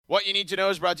What you need to know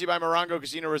is brought to you by Morongo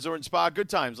Casino Resort and Spa. Good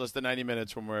times, less than 90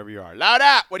 minutes from wherever you are.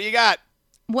 Laura, what do you got?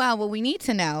 Well, what we need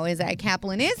to know is that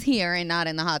Kaplan is here and not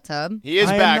in the hot tub. He is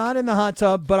I back. am not in the hot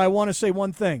tub, but I want to say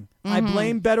one thing. I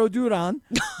blame Beto Duran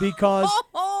because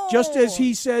just as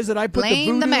he says that I put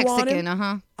Blame the the voodoo on Mexican,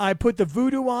 him, I put the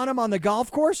voodoo on him on the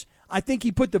golf course. I think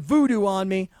he put the voodoo on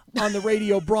me on the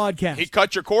radio broadcast. He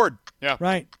cut your cord. Yeah.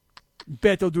 Right.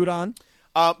 Beto Duran.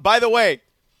 By the way,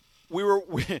 we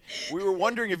were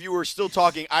wondering if you were still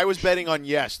talking. I was betting on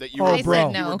yes that you were, I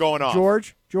said no. you were going off.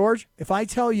 George, if I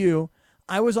tell you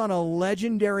I was on a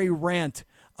legendary rant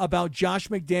about Josh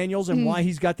McDaniels and why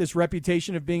he's got this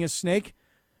reputation of being a snake,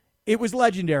 it was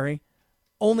legendary.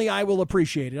 Only I will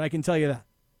appreciate it. I can tell you that.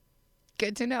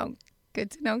 Good to know.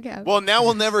 Good to know, Cap. Well, now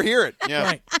we'll never hear it. Yeah.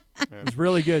 Right. It was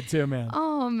really good, too, man.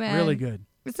 Oh, man. Really good.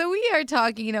 So we are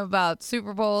talking about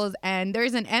Super Bowls, and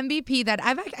there's an MVP that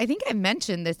I think I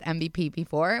mentioned this MVP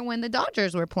before when the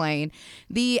Dodgers were playing.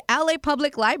 The LA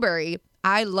Public Library.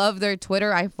 I love their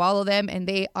Twitter. I follow them, and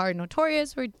they are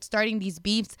notorious for starting these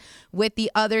beefs with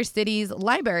the other city's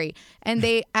library. And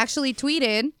they actually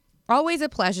tweeted, "Always a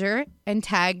pleasure," and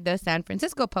tagged the San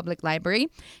Francisco Public Library.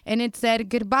 And it said,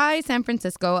 "Goodbye, San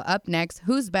Francisco. Up next,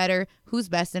 who's better, who's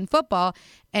best in football?"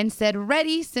 And said,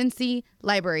 "Ready, Cincy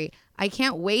Library." I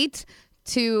can't wait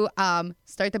to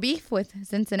start the beef with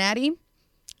Cincinnati.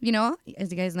 You know,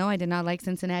 as you guys know, I did not like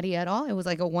Cincinnati at all. It was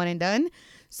like a one and done.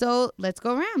 So let's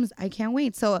go Rams. I can't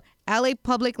wait. So LA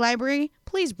Public Library,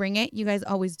 please bring it. You guys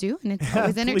always do, and it's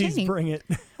always entertaining. Please bring it.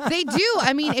 They do.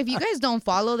 I mean, if you guys don't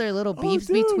follow their little beefs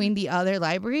between the other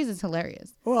libraries, it's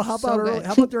hilarious. Well, how So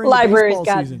about good. during Libraries the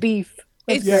baseball got season? beef.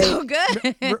 It's Yeah. so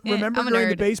good. Remember I'm a during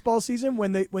the nerd. baseball season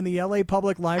when the LA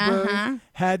Public Library had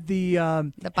had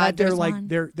their Padres like one.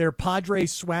 their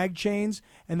Padres swag chains,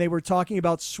 and they were talking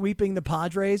about sweeping the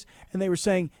Padres, and they were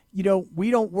saying, you know,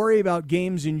 we don't worry about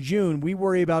games in June, we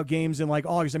worry about games in like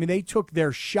August. I mean, they took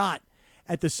their shot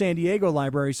at the San Diego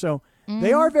Library, so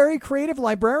they are very creative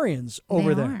librarians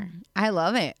over They there. are. I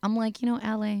love it. I'm like,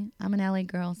 LA. I'm an LA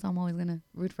girl, so I'm always going to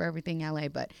root for everything LA.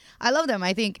 But I love them.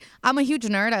 I think I'm a huge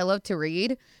nerd. I love to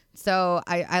read. So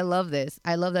I love this.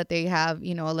 I love that they have,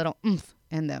 a little oomph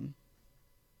in them.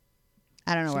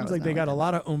 I don't know where I Seems was like they going got with a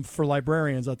lot of oomph for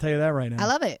librarians. I'll tell you that right now. that. I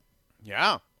love it.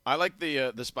 Yeah. I like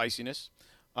the spiciness.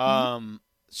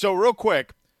 So real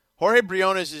quick, Jorge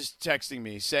Briones is texting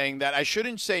me saying that I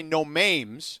shouldn't say no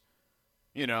mames,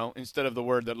 instead of the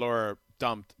word that Laura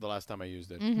dumped the last time I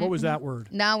used it. What was that word?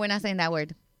 No, we're not saying that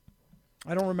word.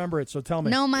 I don't remember it, so tell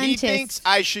me. No He manches. thinks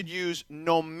I should use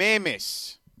no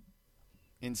memes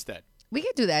instead. We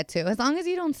could do that too, as long as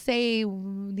you don't say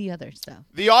the other stuff.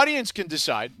 The audience can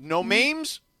decide no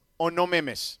memes or no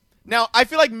memes. Now, I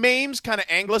feel like memes kind of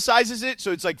anglicizes it,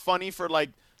 so it's like funny for like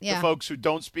the folks who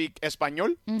don't speak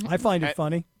Espanol. I find it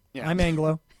funny. Yeah. I'm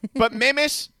Anglo. But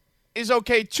memes is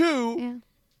okay too.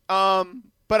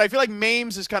 But I feel like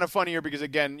memes is kind of funnier because,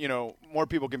 again, more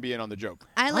people can be in on the joke.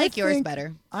 I like yours think-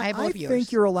 better. I I have both yours.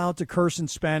 think you're allowed to curse in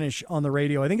Spanish on the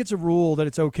radio. I think it's a rule that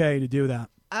it's okay to do that.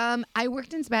 I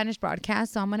worked in Spanish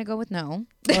broadcast, so I'm gonna go with no.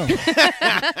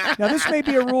 Now this may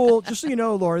be a rule, just so you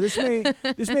know, Laura. This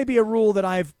may be a rule that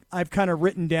I've kind of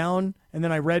written down and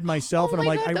then I read myself, and I'm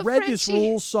my like, God, I the read this Frenchie.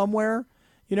 rule somewhere,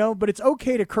 But it's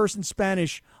okay to curse in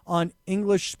Spanish on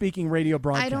English-speaking radio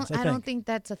broadcasts. I don't think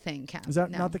that's a thing, Cap. Is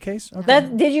that No. not the case? Okay.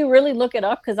 Did you really look it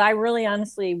up? Because I really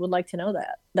honestly would like to know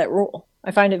that rule.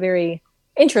 I find it very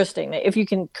interesting that if you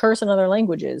can curse in other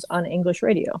languages on English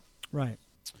radio. Right.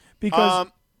 Because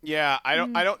Yeah, I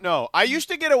don't know. I used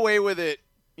to get away with it,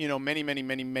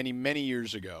 many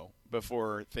years ago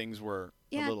before things were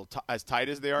a little as tight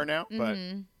as they are now. But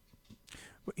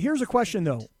here's a question,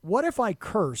 though. What if I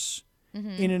curse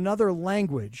in another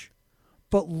language,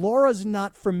 but Laura's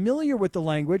not familiar with the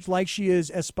language like she is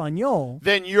Espanol?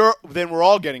 then we're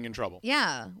all getting in trouble.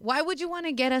 Yeah. Why would you want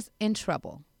to get us in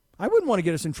trouble? I wouldn't want to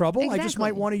get us in trouble. I just might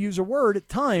Exactly. want to use a word at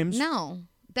times. No.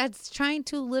 That's trying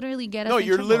to literally get us No, in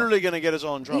you're trouble. literally going to get us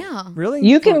all in trouble. Yeah. Really?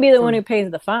 You can be the For- one who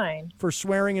pays the fine. for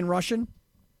swearing in Russian?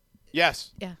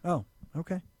 Yes. Yeah. Oh,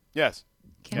 okay. Yes.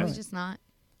 Can we just not?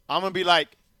 I'm going to be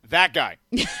like, that guy.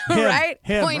 Right?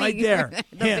 Him, Pointing right there.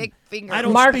 the Him. big finger. I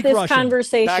don't Mark speak this Russian. That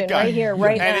conversation guy. right here,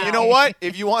 right now. And you know what?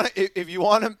 If you want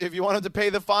him to pay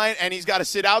the fine and he's got to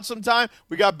sit out sometime,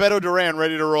 we got Beto Duran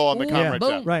ready to roll on the Ooh, Comrex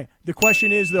boom. app. Right. The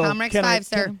question is, though, Comrex can 5,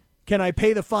 sir. can I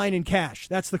pay the fine in cash?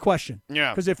 That's the question.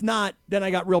 Yeah. Because if not, then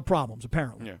I got real problems,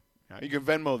 apparently. Yeah. You can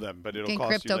Venmo them, but it'll In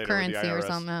cost you later with the cryptocurrency or IRS.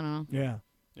 something. I don't know.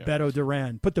 Yeah. Beto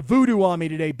Duran. Put the voodoo on me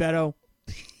today, Beto.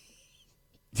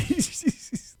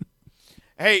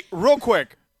 Hey, real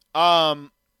quick.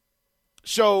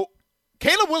 So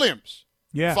Caleb Williams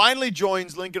Yeah. finally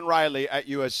joins Lincoln Riley at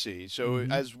USC. So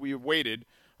as we waited,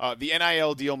 the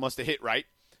NIL deal must have hit right,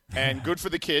 and good for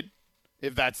the kid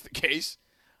if that's the case.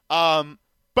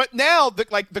 But now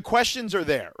the questions are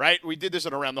there, right? We did this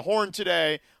on Around the Horn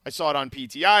today. I saw it on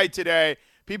PTI today.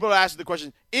 People are asking the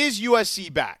question, is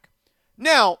USC back?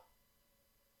 Now,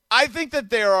 I think that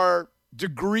there are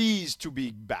degrees to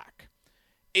being back.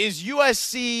 Is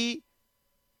USC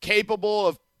capable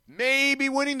of maybe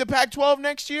winning the Pac-12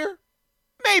 next year?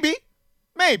 Maybe.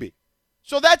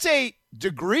 So that's a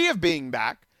degree of being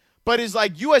back. But is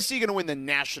like USC going to win the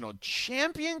national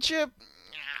championship?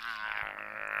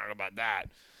 I don't know about that.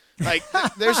 Like,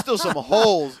 there's still some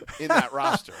holes in that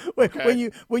roster.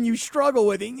 Okay? When you struggle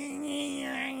with it,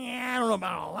 I don't know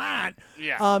about all that.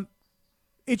 Yeah.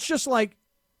 It's just like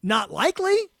not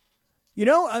likely. You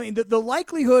know, I mean, the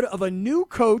likelihood of a new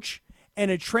coach and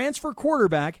a transfer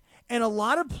quarterback and a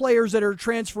lot of players that are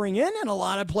transferring in and a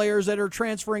lot of players that are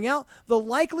transferring out, the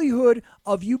likelihood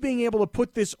of you being able to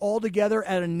put this all together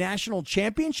at a national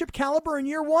championship caliber in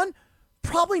year one,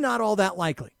 probably not all that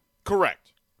likely. Correct.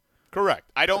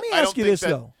 I don't. Let me ask you this,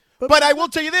 though. But I will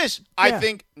tell you this. Yeah. I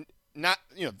think not.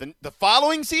 The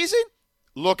following season,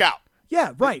 look out.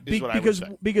 Yeah, right. Is what I would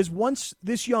say. Because once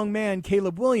this young man,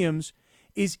 Caleb Williams,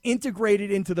 is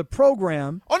integrated into the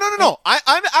program. Oh no.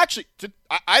 I'm actually.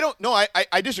 I don't know.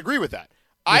 I disagree with that.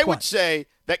 I would what? say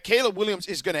that Caleb Williams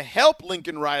is going to help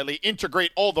Lincoln Riley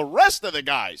integrate all the rest of the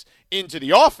guys into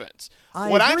the offense.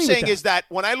 What I'm agree with saying that. is that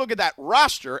when I look at that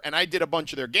roster, and I did a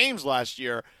bunch of their games last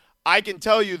year, I can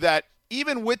tell you that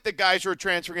even with the guys who are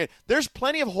transferring in, there's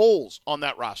plenty of holes on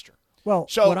that roster. Well,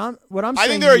 So what I'm saying I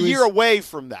think they're a to you year is- away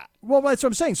from that. Well, that's what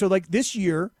I'm saying. So, like this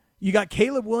year, you got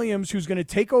Caleb Williams, who's going to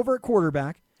take over at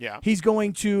quarterback. Yeah. He's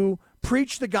going to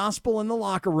preach the gospel in the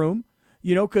locker room,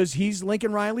 because he's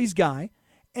Lincoln Riley's guy.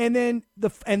 And then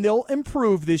they'll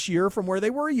improve this year from where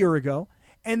they were a year ago.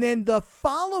 And then the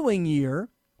following year,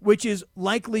 which is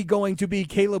likely going to be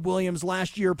Caleb Williams'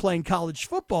 last year playing college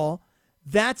football,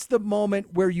 that's the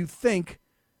moment where you think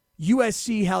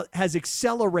USC has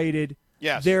accelerated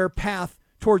Yes. their path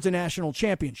towards a national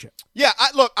championship. Yeah,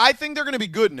 I think they're going to be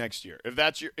good next year.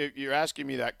 If you're asking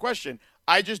me that question,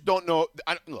 I just don't know.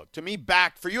 Look, to me,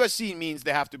 back for USC means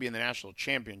they have to be in the national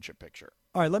championship picture.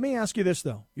 All right, let me ask you this,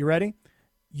 though. You ready?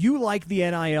 You like the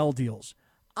NIL deals.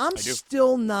 I'm do.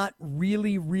 still not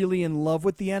really, really in love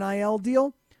with the NIL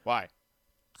deal. Why?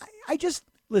 I just,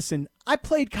 listen, I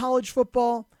played college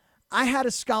football. I had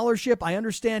a scholarship. I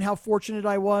understand how fortunate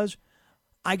I was.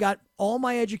 I got all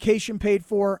my education paid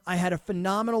for. I had a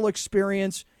phenomenal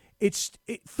experience.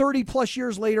 30 plus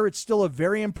years later, it's still a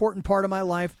very important part of my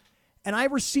life. And I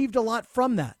received a lot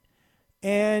from that.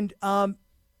 And, I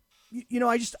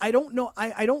don't know.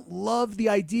 I don't love the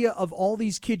idea of all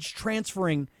these kids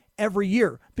transferring every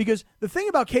year, because the thing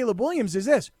about Caleb Williams is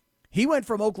this. He went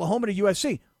from Oklahoma to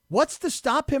USC. What's to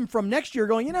stop him from next year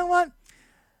going, you know what?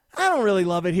 I don't really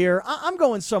love it here. I'm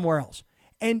going somewhere else.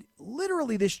 And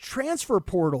literally this transfer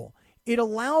portal, it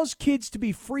allows kids to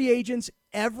be free agents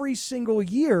every single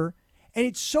year. And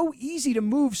it's so easy to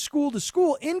move school to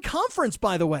school in conference,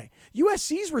 by the way.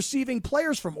 USC's receiving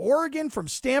players from Oregon, from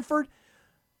Stanford.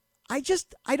 I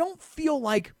don't feel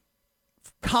like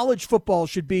college football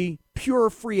should be pure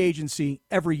free agency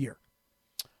every year.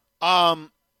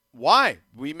 Why?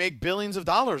 We make billions of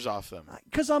dollars off them.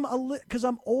 Because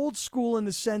I'm old school in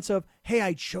the sense of, hey,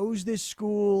 I chose this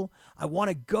school. I want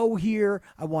to go here.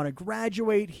 I want to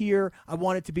graduate here. I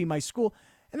want it to be my school.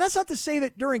 And that's not to say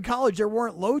that during college there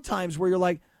weren't low times where you're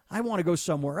like, I want to go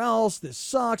somewhere else. This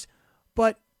sucks.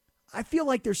 But I feel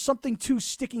like there's something to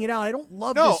sticking it out. I don't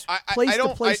love this place to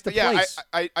place.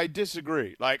 I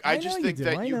disagree. Like, I just know think you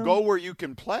do. that I you know. go where you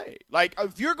can play. Like,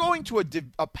 if you're going to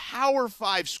a Power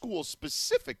 5 school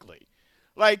specifically,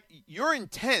 like, your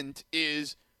intent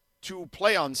is to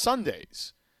play on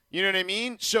Sundays. You know what I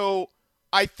mean? So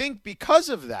I think because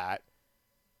of that,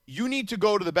 you need to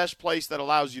go to the best place that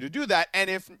allows you to do that. And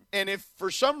if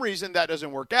for some reason that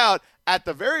doesn't work out, at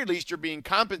the very least you're being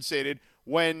compensated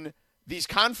when these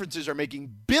conferences are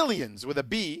making billions with a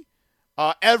B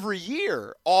every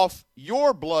year off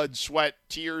your blood, sweat,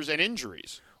 tears, and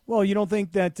injuries. Well, you don't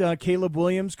think that Caleb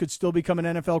Williams could still become an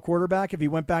NFL quarterback if he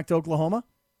went back to Oklahoma?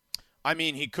 I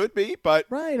mean, he could be, but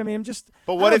Right. I mean, I'm just.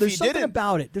 But what I don't know, if there's he something didn't?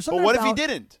 about it. There's something but what if he about-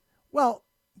 didn't? Well,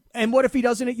 and what if he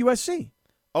doesn't at USC?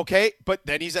 Okay, but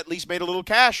then he's at least made a little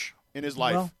cash in his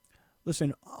life. Well,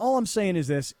 listen, all I'm saying is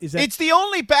this: is that It's the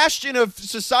only bastion of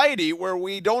society where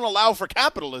we don't allow for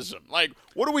capitalism. Like,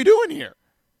 what are we doing here?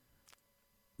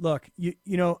 look, you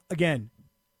know, again,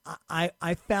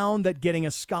 I found that getting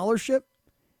a scholarship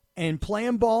and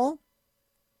playing ball,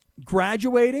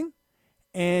 graduating,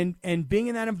 and being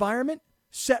in that environment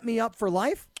set me up for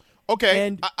life. Okay,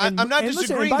 And I'm not listen,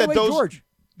 disagreeing and by that the way, those.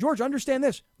 George, understand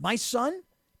this. My son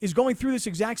is going through this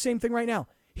exact same thing right now.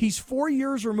 He's 4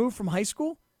 years removed from high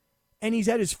school, and he's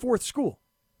at his fourth school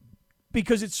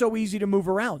because it's so easy to move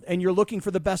around, and you're looking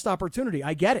for the best opportunity.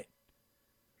 I get it.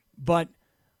 But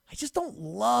I just don't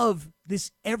love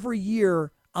this every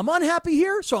year. I'm unhappy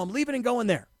here, so I'm leaving and going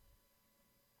there.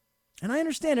 And I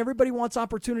understand everybody wants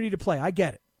opportunity to play. I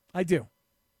get it. I do.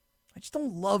 I just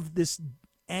don't love this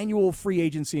annual free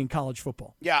agency in college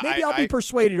football. Yeah, Maybe I'll be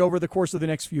persuaded over the course of the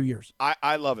next few years.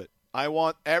 I love it. I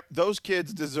want those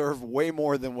kids deserve way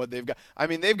more than what they've got. I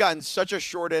mean, they've gotten such a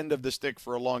short end of the stick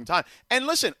for a long time. And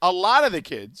listen, a lot of the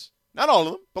kids, not all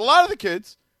of them, but a lot of the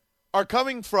kids are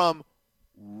coming from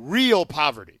real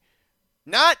poverty.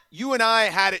 Not you and I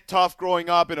had it tough growing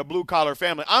up in a blue-collar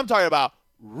family. I'm talking about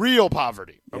real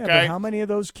poverty, okay? Yeah, but how many of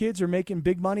those kids are making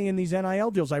big money in these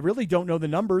NIL deals? I really don't know the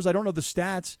numbers. I don't know the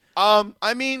stats.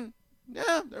 I mean,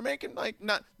 yeah, they're making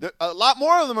a lot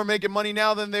more of them are making money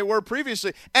now than they were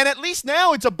previously. And at least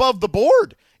now it's above the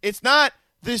board. It's not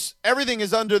this everything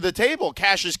is under the table.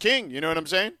 Cash is king. You know what I'm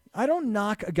saying? I don't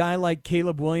knock a guy like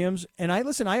Caleb Williams, and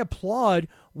I applaud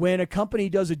when a company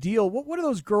does a deal. What are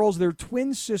those girls? They're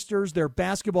twin sisters. They're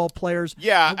basketball players.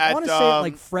 Yeah, I want to say it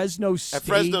like Fresno State. At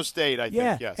Fresno State, I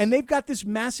think, yes. And they've got this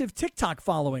massive TikTok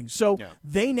following. So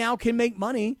they now can make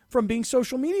money from being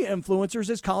social media influencers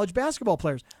as college basketball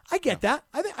players. I get that.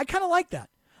 I kind of like that.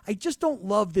 I just don't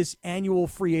love this annual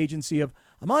free agency of,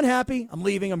 I'm unhappy, I'm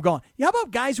leaving, I'm gone. Yeah, how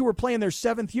about guys who are playing their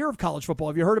 7th year of college football?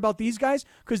 Have you heard about these guys?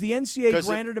 Because the NCAA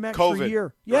granted them extra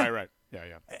year. Yeah. Right.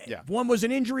 Yeah. One was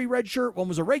an injury red shirt, one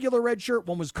was a regular red shirt,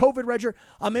 one was COVID red shirt.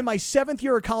 I'm in my 7th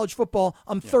year of college football.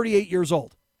 I'm 38 years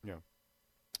old. Yeah.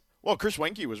 Well, Chris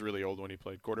Wenke was really old when he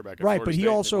played quarterback at Right, Florida but he State.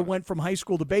 also went from high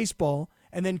school to baseball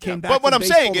and then came back. But what from I'm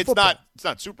baseball saying, to it's football.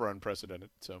 not super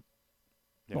unprecedented. So,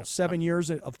 Well, 7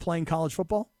 years of playing college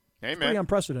football? Hey, Pretty man.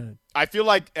 unprecedented. I feel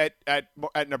like at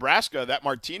Nebraska, that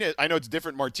Martinez, I know it's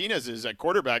different Martinez's at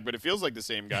quarterback, but it feels like the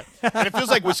same guy. And it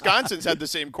feels like Wisconsin's had the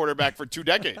same quarterback for 2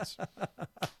 decades.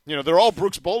 You know, they're all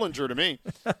Brooks Bollinger to me.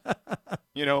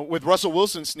 You know, with Russell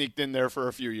Wilson sneaked in there for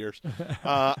a few years.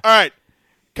 All right.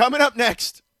 Coming up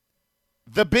next,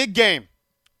 the big game.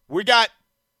 We got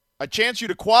a chance you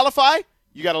to qualify.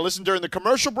 You got to listen during the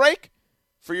commercial break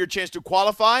for your chance to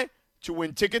qualify to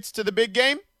win tickets to the big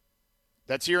game.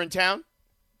 That's here in town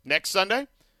next Sunday.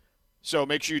 So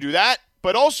make sure you do that.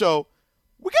 But also,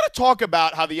 we got to talk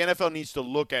about how the NFL needs to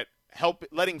look at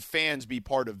letting fans be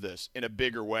part of this in a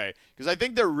bigger way, because I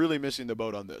think they're really missing the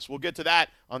boat on this. We'll get to that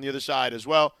on the other side as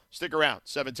well. Stick around.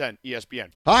 710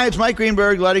 ESPN. Hi, it's Mike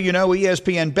Greenberg letting you know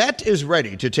ESPN Bet is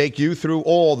ready to take you through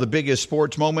all the biggest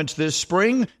sports moments this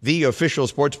spring. The official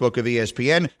sportsbook of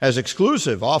ESPN has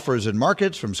exclusive offers and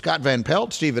markets from Scott Van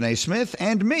Pelt, Stephen A. Smith,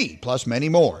 and me, plus many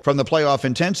more. From the playoff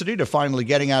intensity to finally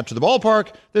getting out to the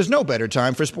ballpark, there's no better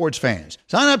time for sports fans.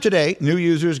 Sign up today. New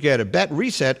users get a bet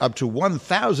reset up to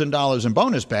 $1,000 in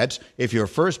bonus bets if your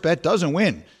first bet doesn't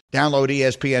win. Download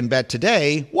ESPN Bet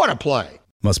today. What a play.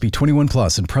 Must be 21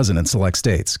 plus and present in select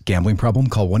states. Gambling problem?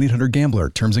 Call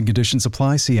 1-800-GAMBLER. Terms and conditions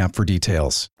apply. See app for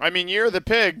details. I mean, you're the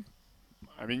pig.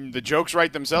 I mean, the jokes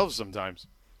write themselves sometimes.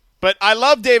 But I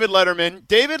love David Letterman.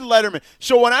 David Letterman.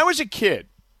 So when I was a kid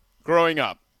growing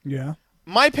up,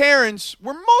 my parents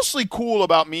were mostly cool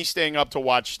about me staying up to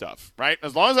watch stuff, right?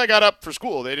 As long as I got up for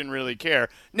school, they didn't really care.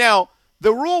 Now,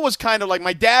 the rule was kind of like,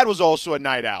 my dad was also a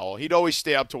night owl. He'd always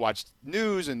stay up to watch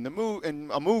news and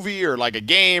a movie or like a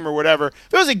game or whatever.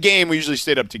 If it was a game, we usually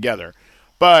stayed up together.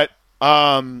 But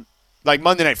like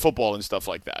Monday Night Football and stuff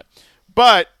like that.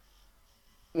 But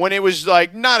when it was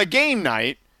like not a game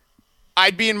night,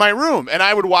 I'd be in my room and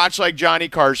I would watch like Johnny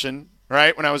Carson,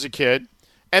 right, when I was a kid.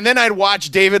 And then I'd watch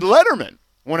David Letterman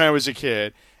when I was a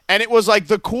kid. And it was like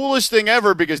the coolest thing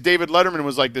ever because David Letterman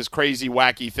was like this crazy,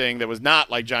 wacky thing that was not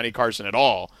like Johnny Carson at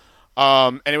all.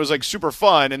 And it was like super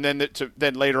fun. And then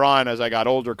later on, as I got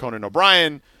older, Conan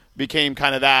O'Brien became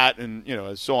kind of that, and you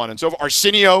know, so on and so forth.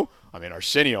 Arsenio.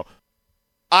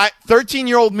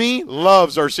 13-year-old me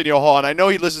loves Arsenio Hall, and I know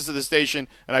he listens to the station,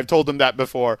 and I've told him that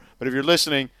before. But if you're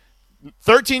listening,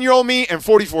 13-year-old me and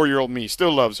 44-year-old me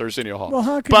still loves Arsenio Hall. Well,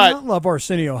 how could you not love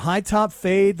Arsenio? High top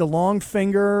fade, the long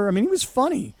finger. I mean, he was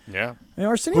funny. Yeah. And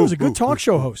Arsenio was a good talk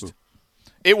show host.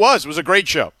 It was a great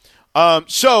show.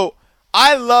 So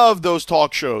I love those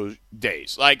talk show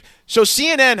days. Like, so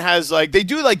CNN has like, they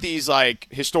do like these like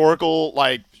historical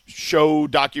like show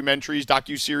documentaries,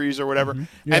 docuseries or whatever.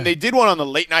 Mm-hmm. Yeah. And they did one on the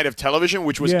late night of television,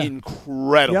 which was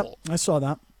incredible. Yep, I saw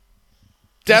that.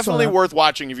 Definitely that. worth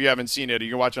watching if you haven't seen it. You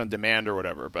can watch it on demand or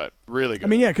whatever, but really good. I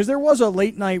mean, yeah, because there was a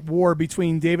late night war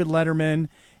between David Letterman,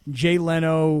 Jay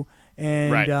Leno,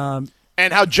 and Right.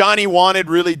 And how Johnny wanted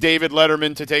really David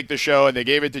Letterman to take the show, and they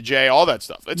gave it to Jay, all that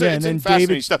stuff. It's and then fascinating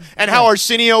David- stuff. And how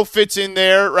Arsenio fits in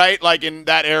there, right, like in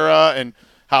that era, and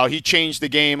how he changed the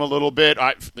game a little bit.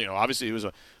 Obviously he was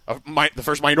the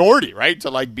first minority, right, to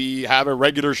like have a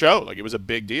regular show. Like it was a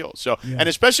big deal. So, and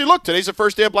especially look, today's the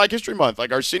first day of Black History Month.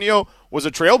 Like Arsenio was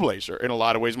a trailblazer in a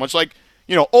lot of ways, much like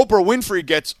Oprah Winfrey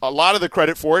gets a lot of the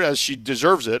credit for it as she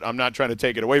deserves it. I'm not trying to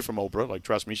take it away from Oprah. Like,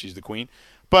 trust me, she's the queen.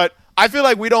 But I feel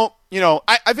like we don't,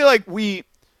 I feel like we,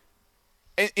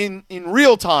 in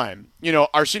real time,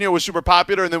 Arsenio was super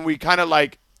popular, and then we kind of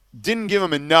like didn't give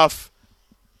him enough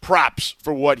props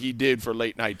for what he did for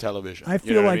late night television. I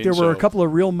feel like there were a couple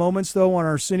of real moments, though, on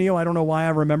Arsenio. I don't know why I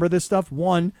remember this stuff.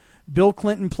 One, Bill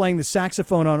Clinton playing the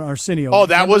saxophone on Arsenio. Oh,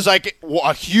 that was like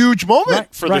a huge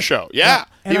moment for the show. Yeah.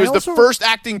 And he was I also- the first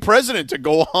acting president to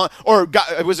go on,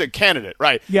 it was a candidate,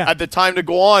 right? Yeah. At the time to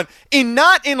go on,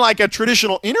 not in like a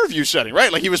traditional interview setting,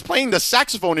 right? Like he was playing the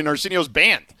saxophone in Arsenio's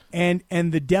band. And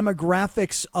the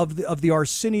demographics of the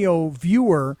Arsenio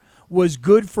viewer was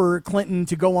good for Clinton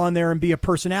to go on there and be a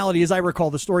personality, as I recall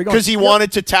the story going. Because he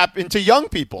wanted to tap into young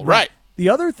people, right? The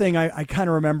other thing I kind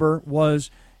of remember was,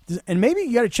 and maybe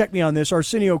you got to check me on this,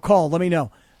 Arsenio called, let me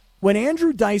know. When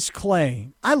Andrew Dice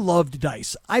Clay, I loved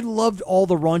Dice. I loved all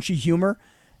the raunchy humor.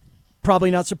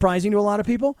 Probably not surprising to a lot of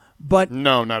people, but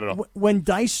No, not at all. when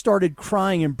Dice started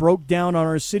crying and broke down on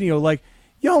Arsenio, like,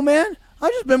 yo, man, I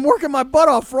just been working my butt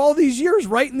off for all these years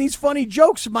writing these funny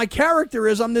jokes. My character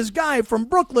is I'm this guy from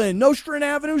Brooklyn, Nostrand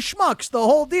Avenue schmucks, the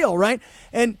whole deal, right?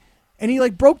 And he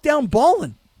like broke down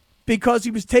bawling because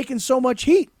he was taking so much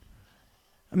heat.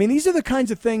 I mean, these are the kinds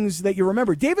of things that you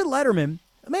remember. David Letterman,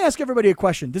 let me ask everybody a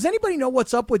question. Does anybody know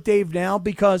what's up with Dave now?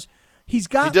 Because he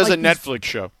does like a Netflix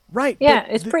show. Right. Yeah,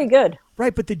 but it's pretty good.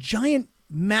 Right, but the giant,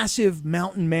 massive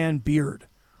mountain man beard.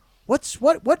 What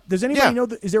does anybody know?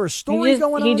 Is there a story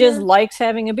going on? He just there? likes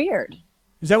having a beard.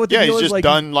 Is that what the Yeah, deal he's is? just like,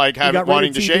 done like he got rid wanting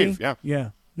of to TV? shave. Yeah. Yeah.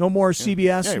 No more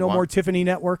CBS, Yeah, he no more wants- Tiffany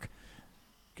Network.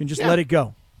 Can just let it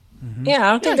go. Yeah,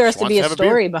 I don't think there has to just be a wants to have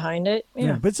a story behind it.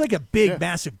 Yeah. But it's like a big,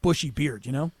 massive, bushy beard,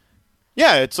 you know?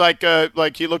 Yeah, it's like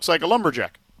he looks like a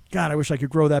lumberjack. God, I wish I could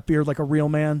grow that beard like a real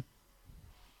man.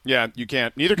 Yeah, you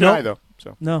can't. Neither can Nope. I, though.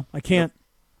 So No, I can't.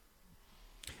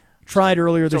 Tried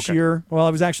earlier this okay. year. Well, I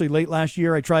was actually late last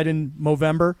year. I tried in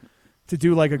November to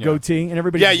do like a goatee, and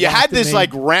everybody yeah, just you laughed had at this me. like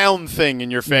round thing in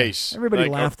your face. Everybody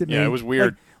Like, laughed at me. Yeah, it was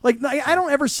weird. Like I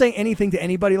don't ever say anything to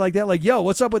anybody like that. Like, yo,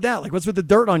 what's up with that? Like, what's with the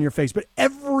dirt on your face? But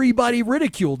everybody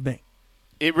ridiculed me.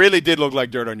 It really did look like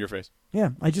dirt on your face. Yeah,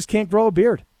 I just can't grow a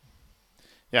beard.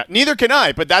 Yeah, neither can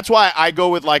I. But that's why I go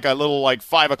with like a little like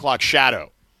 5 o'clock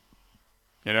shadow.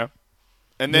 You know,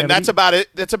 and then Yeah, but that's about it.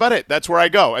 That's about it. That's where I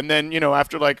go. And then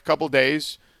after like a couple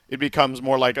days, it becomes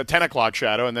more like a 10 o'clock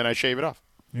shadow, and then I shave it off.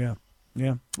 Yeah,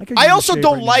 yeah. could I use a also shave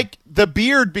don't right like the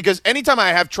beard because anytime I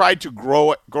have tried to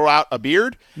grow out a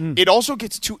beard, it also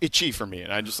gets too itchy for me,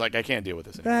 and I just like I can't deal with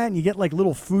this now. anymore. That, and you get like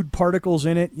little food particles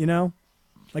in it. You know,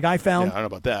 like I Yeah, found. I don't know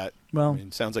about that. Well, I mean,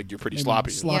 it sounds like you're pretty maybe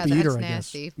sloppy. sloppy Yeah, eater, that's I guess.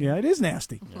 nasty. Yeah, it is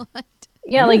nasty.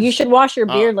 Yeah, like you should wash your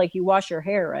beard like you wash your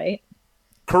hair, right?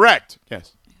 Correct.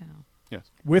 Yes. Yes.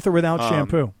 With or without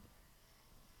shampoo.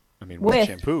 I mean, With, with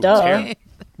shampoo. duh. it's hair.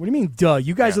 What do you mean, duh?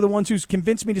 You guys are the ones who's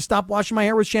convinced me to stop washing my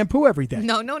hair with shampoo every day.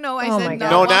 No. I Oh said my no.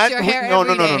 God. No, Wash not your hair no,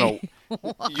 every no, no, no, day.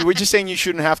 no. You were just saying you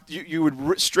shouldn't have. You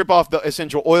would strip off the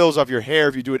essential oils off your hair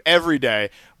if you do it every day.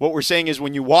 What we're saying is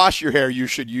when you wash your hair, you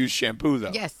should use shampoo,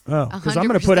 though. Yes. Oh, because I'm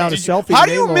going to put out a 100%. selfie. How do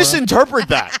today, you Laura. misinterpret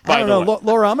that? I By don't the know, way,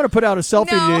 Laura. I'm going to put out a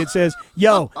selfie No. today that says,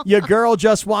 "Yo, your girl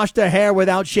just washed her hair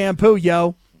without shampoo,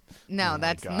 yo." No,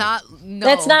 that's God. not. No.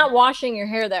 That's not washing your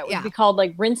hair. That would Yeah. be called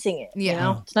like rinsing it. Yeah. You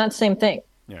know? It's not the same thing.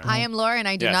 I am Laura, and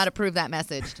I do Yes. not approve that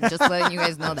message. Just letting you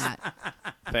guys know that.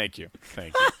 thank you.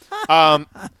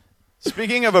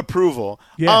 Speaking of approval,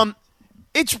 Yeah.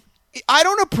 I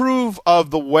don't approve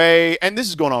of the way, and this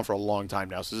is going on for a long time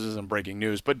now, so this isn't breaking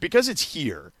news, but because it's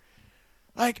here,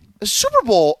 like the Super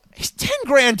Bowl is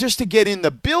 $10,000 just to get in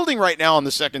the building right now on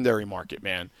the secondary market,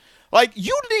 man. Like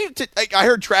you need to. Like, I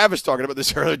heard Travis talking about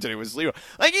this earlier today with Leo.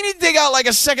 Like you need to take out like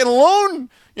a second loan,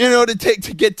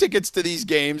 to get tickets to these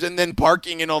games, and then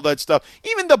parking and all that stuff.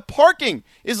 Even the parking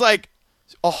is like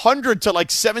 $100 to like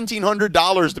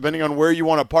 $1,700 depending on where you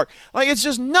want to park. Like it's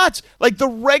just nuts. Like the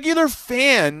regular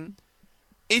fan,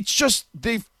 it's just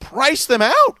they've priced them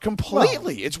out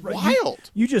completely. It's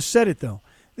wild. You just said it though.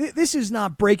 This is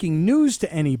not breaking news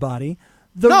to anybody.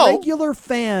 The No. regular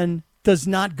fan does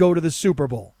not go to the Super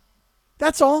Bowl.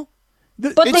 That's all.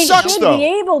 But It they sucks, should though.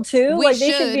 be able to. We Like they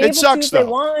should. should be It able sucks, to if they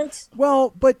though. want.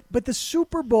 Well, but the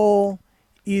Super Bowl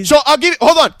is. So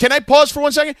hold on. Can I pause for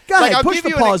 1 second? Go ahead, I'll push give the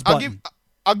you pause I'll button.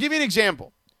 give you an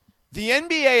example. The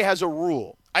NBA has a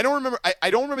rule. I don't remember. I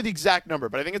don't remember the exact number,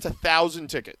 but I think it's 1,000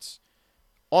 tickets.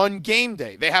 On game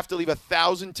day, they have to leave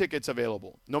 1,000 tickets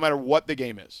available, no matter what the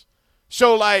game is.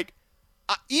 So, like,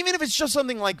 even if it's just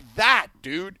something like that,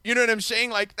 dude, you know what I'm saying?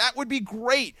 Like, that would be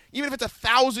great. Even if it's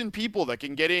 1,000 people that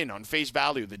can get in on face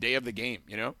value the day of the game,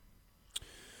 you know?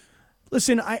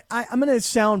 Listen, I'm going to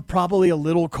sound probably a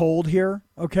little cold here,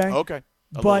 okay? Okay.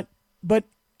 But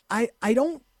I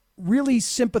don't really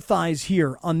sympathize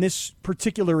here on this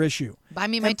particular issue. Buy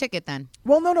me my ticket then.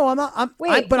 Well, no, I'm not.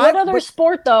 Wait, what other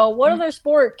sport though? What other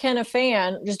sport can a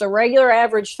fan, just a regular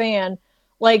average fan,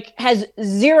 like has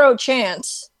zero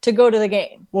chance to go to the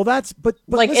game? Well, but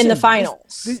like listen, in the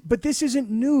finals. but this isn't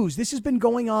news. This has been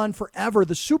going on forever.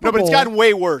 The Super No, Bowl. but it's gotten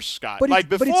way worse, Scott. But Like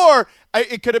it's- but before,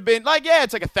 it could have been like, yeah,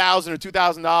 it's like $1,000 or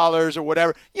 $2,000 or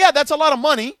whatever. Yeah, that's a lot of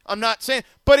money. I'm not saying,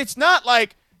 but it's not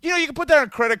like, you know, you can put that on a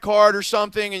credit card or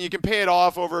something and you can pay it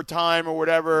off over time or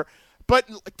whatever. But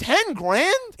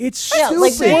 $10,000? It's stupid.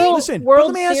 Like Listen, but World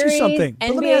let me ask Series, you something. NBA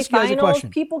But let me ask you guys a Finals, question.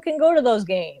 people can go to those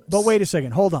games. But wait a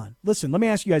second. Hold on. Listen, let me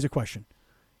ask you guys a question.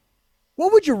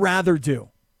 What would you rather do?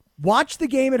 Watch the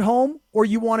game at home or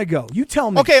you want to go? You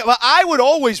tell me. Okay, well, I would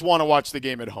always want to watch the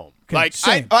game at home. Okay, like,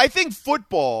 same. I think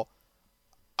football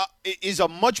is a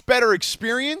much better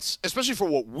experience, especially for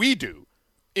what we do,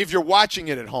 if you're watching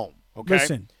it at home. Okay?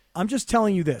 Listen, I'm just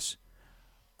telling you this.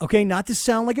 Okay, not to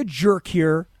sound like a jerk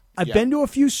here. I've been to a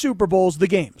few Super Bowls, the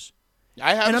games.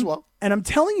 I have as I'm, well. And I'm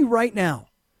telling you right now,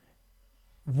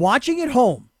 watching at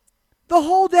home, the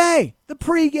whole day, the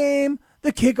pregame,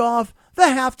 the kickoff, the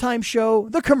halftime show,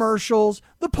 the commercials,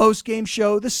 the postgame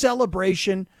show, the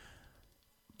celebration,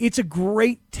 it's a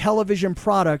great television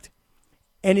product,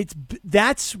 and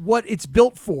that's what it's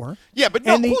built for. Yeah, but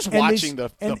no, And the- who's and watching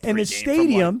this- the and the pregame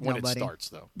stadium- from, like, when Nobody. it starts,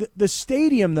 though? The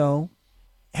stadium, though,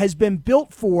 has been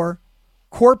built for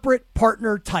corporate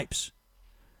partner types.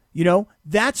 You know,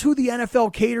 that's who the NFL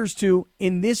caters to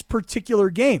in this particular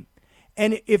game.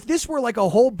 And if this were like a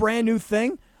whole brand new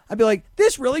thing, I'd be like,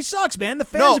 this really sucks, man. The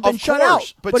fans No, have been of shut course.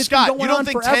 out. But it's Scott, been going you don't on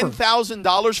think forever.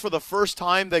 $10,000 for the first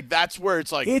time, like that's where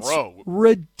it's like, It's bro.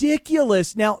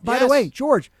 ridiculous. Now, by the Yes. way,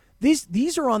 George,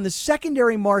 these are on the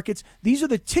secondary markets. These are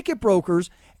the ticket brokers,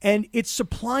 and it's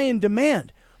supply and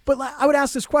demand. But I would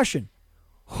ask this question.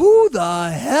 Who the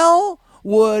hell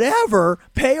would ever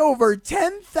pay over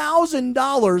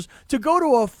 $10,000 to go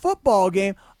to a football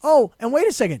game? Oh, and wait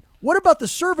a second. What about the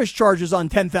service charges on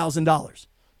 $10,000?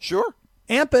 Sure.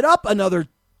 Amp it up another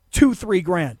 $2-3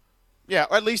 grand. Yeah,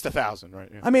 or at least 1,000, right?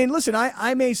 Yeah. I mean, listen,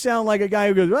 I may sound like a guy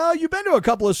who goes, well, you've been to a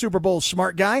couple of Super Bowls,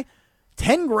 smart guy.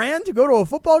 10 grand to go to a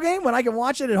football game when I can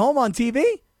watch it at home on TV?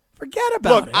 Forget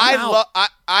about Look, it. I'm out.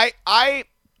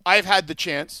 I've had the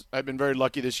chance. I've been very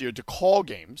lucky this year to call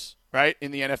games, right, in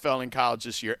the NFL and college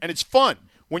this year, and it's fun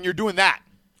when you're doing that.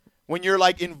 When you're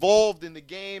like involved in the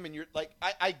game and you're like,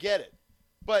 I get it.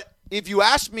 But if you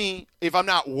ask me if I'm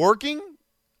not working,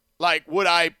 like, would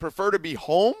I prefer to be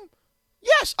home?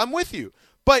 Yes, I'm with you.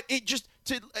 But it just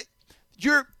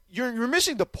you're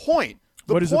missing the point.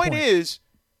 What is the point? Is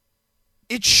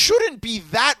it shouldn't be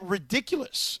that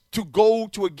ridiculous to go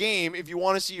to a game if you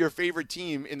want to see your favorite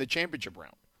team in the championship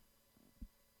round.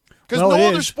 Because Well, no it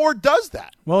other is. sport does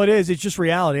that. Well, it is. It's just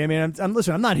reality. I mean,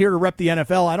 listen, I'm not here to rep the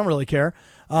NFL. I don't really care.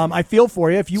 I feel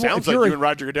for you. If you Sounds if you're like you and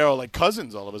Roger Goodell are like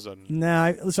cousins all of a sudden.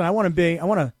 Nah, listen, I want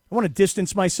to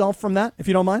distance myself from that, if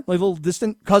you don't mind. Like a little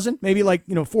distant cousin, maybe like,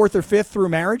 fourth or fifth through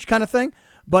marriage kind of thing.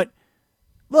 But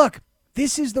look,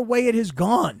 this is the way it has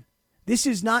gone. This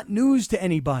is not news to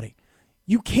anybody.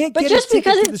 You can't But get just a ticket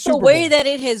because to the it's the Super way Bowl. that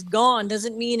it has gone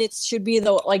doesn't mean it should be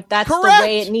that's Correct. the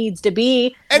way it needs to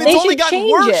be. And They it's only should gotten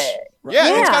change worse. it. Yeah,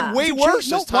 and it's Yeah. gotten way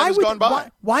worse as time has gone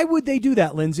by. Why would they do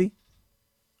that, Lindsay?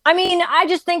 I mean, I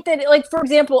just think that, like, for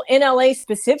example, in LA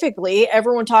specifically,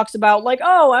 everyone talks about, like,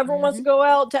 oh, everyone wants to go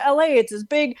out to LA. It's this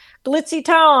big glitzy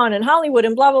town and Hollywood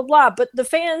and blah, blah, blah. But the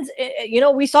fans,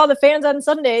 we saw the fans on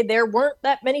Sunday. There weren't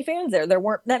that many fans there. There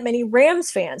weren't that many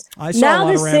Rams fans. I saw Now a lot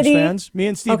the of Rams city- fans. Me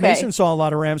and Steve Okay. Mason saw a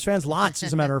lot of Rams fans. Lots,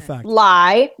 as a matter of fact.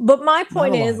 Lie. But my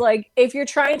point Not a is, lie. like, if you're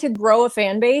trying to grow a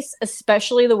fan base,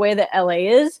 especially the way that LA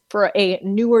is for a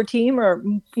newer team or,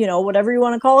 whatever you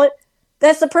want to call it,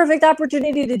 that's the perfect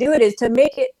opportunity to do it, is to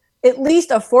make it at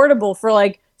least affordable for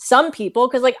like some people.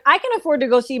 Cause like I can afford to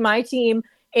go see my team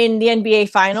in the NBA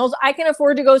finals. I can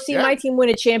afford to go see my team win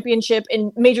a championship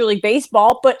in Major League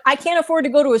Baseball, but I can't afford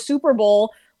to go to a Super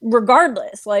Bowl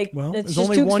regardless. Like Well, it's there's just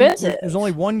only too one. expensive. There's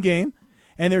only one game,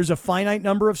 and there's a finite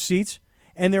number of seats.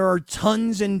 and there are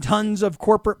tons and tons of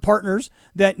corporate partners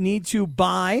that need to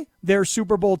buy their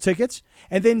Super Bowl tickets.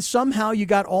 And then somehow you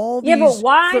got all these. Yeah, but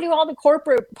why do all the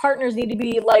corporate partners need to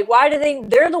be like, why do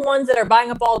they're the ones that are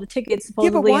buying up all the tickets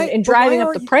supposedly and driving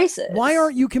up the prices? Why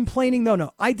aren't you complaining?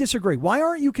 No, I disagree. Why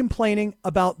aren't you complaining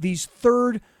about these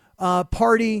third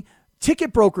party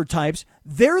ticket broker types?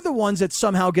 They're the ones that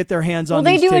somehow get their hands on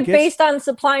these tickets. Well, they do it based on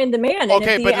supply and demand.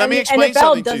 Okay, and but let me explain NFL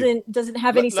something to you. doesn't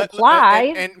have any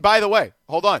supply. And by the way,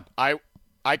 hold on.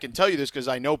 I can tell you this because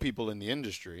I know people in the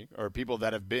industry or people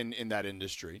that have been in that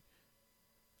industry.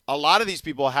 A lot of these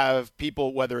people have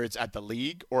people, whether it's at the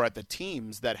league or at the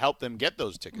teams, that help them get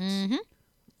those tickets. Mm-hmm.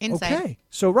 Insane. Okay,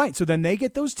 so then they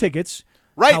get those tickets.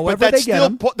 Right, however but that's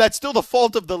that's still the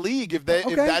fault of the league if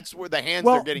that's where the hands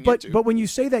they're getting into. But when you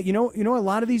say that, you know, a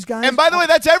lot of these guys. And by the way,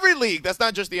 that's every league. That's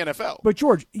not just the NFL. But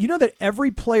George, you know that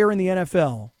every player in the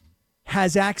NFL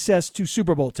has access to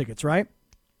Super Bowl tickets, right?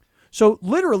 So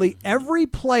literally every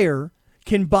player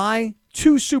can buy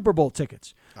 2 Super Bowl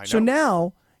tickets. So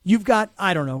now you've got,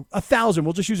 I don't know, 1,000.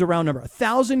 We'll just use a round number.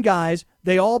 1,000 guys.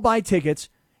 They all buy tickets.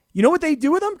 You know what they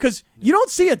do with them? Because you don't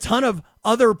see a ton of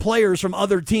other players from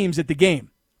other teams at the game.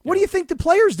 What do you think the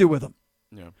players do with them?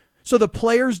 Yeah. So the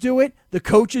players do it. The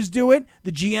coaches do it.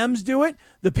 The GMs do it.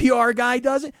 The PR guy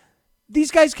does it.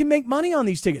 These guys can make money on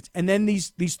these tickets. And then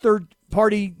these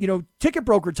third-party, ticket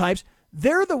broker types,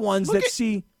 they're the ones that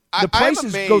see the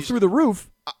prices go through the roof.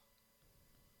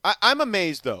 I'm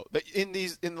amazed though that in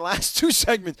the last 2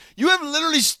 segments you have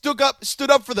literally stood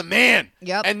up for the man,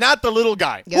 and not the little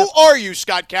guy. Yep. Who are you,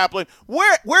 Scott Kaplan?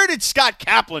 Where did Scott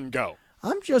Kaplan go?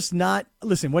 I'm just not.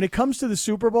 Listen, when it comes to the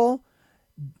Super Bowl,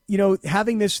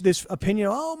 having this opinion,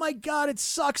 oh my God, it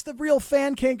sucks. The real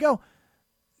fan can't go.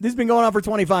 This has been going on for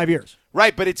 25 years.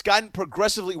 Right, but it's gotten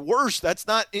progressively worse. That's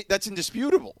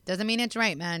indisputable. Doesn't mean it's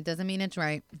right, man. Doesn't mean it's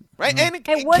right. Right,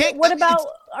 and what about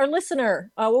our listener?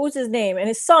 What was his name? And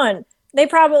his son. They're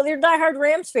diehard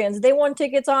Rams fans. They won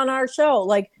tickets on our show.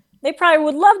 Like they probably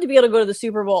would love to be able to go to the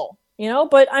Super Bowl.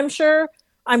 But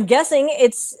I'm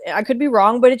guessing I could be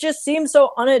wrong, but it just seems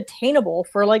so unattainable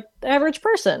for like the average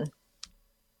person.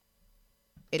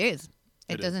 It is.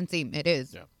 It doesn't seem. It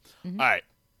is. Yeah. Mm-hmm. All right.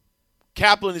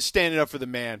 Kaplan is standing up for the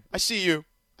man. I see you.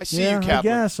 I see you,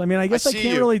 Kaplan. I guess I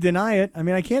can't really deny it.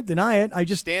 I can't deny it. I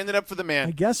just standing up for the man.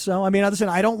 I guess so. Listen,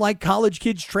 I don't like college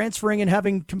kids transferring and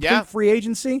having complete free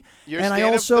agency. You're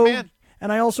standing up for the man.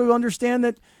 And I also understand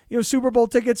that Super Bowl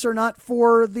tickets are not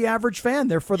for the average fan.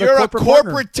 They're for the corporate You're a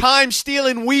corporate partner.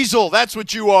 time-stealing weasel. That's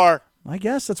what you are. I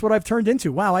guess that's what I've turned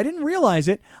into. Wow, I didn't realize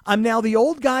it. I'm now the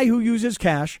old guy who uses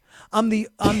cash. I'm the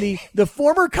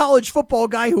former college football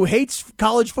guy who hates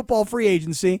college football free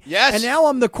agency. Yes. And now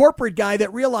I'm the corporate guy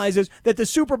that realizes that the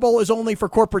Super Bowl is only for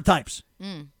corporate types.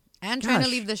 And trying to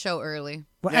leave the show early.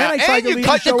 Well, yeah. And I tried and to you leave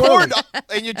cut the show the cord,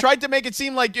 early. and you tried to make it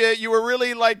seem like you were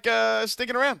really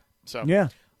sticking around. So yeah.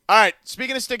 All right.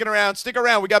 Speaking of sticking around, stick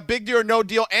around. We got big deal or no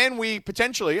deal, and we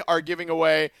potentially are giving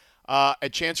away a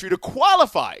chance for you to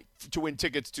qualify to win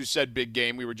tickets to said big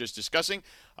game we were just discussing.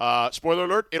 Spoiler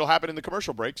alert, it'll happen in the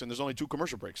commercial breaks, and there's only 2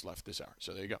 commercial breaks left this hour.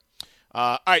 So there you go.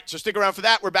 All right, so stick around for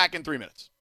that. We're back in 3 minutes.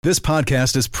 This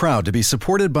podcast is proud to be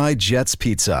supported by Jets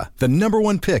Pizza, the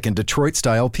 #1 pick in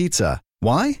Detroit-style pizza.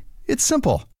 Why? It's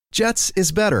simple. Jets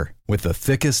is better. With the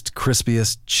thickest,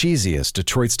 crispiest, cheesiest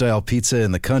Detroit-style pizza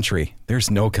in the country,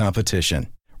 there's no competition.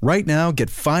 Right now, get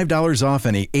 $5 off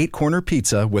any 8-corner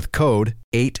pizza with code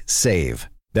 8SAVE.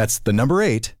 That's the number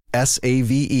 8,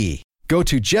 SAVE. Go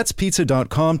to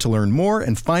jetspizza.com to learn more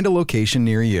and find a location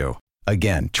near you.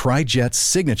 Again, try Jet's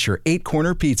signature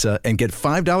 8-corner pizza and get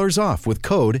 $5 off with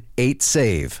code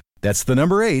 8SAVE. That's the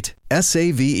number 8,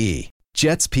 SAVE.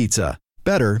 Jet's Pizza.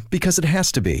 Better because it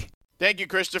has to be. Thank you,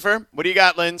 Christopher. What do you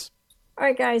got, Linz? All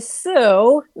right, guys.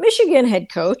 So Michigan head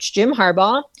coach Jim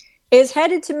Harbaugh is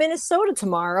headed to Minnesota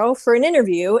tomorrow for an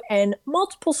interview, and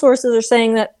multiple sources are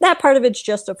saying that part of it's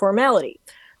just a formality.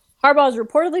 Harbaugh is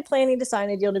reportedly planning to sign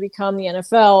a deal to become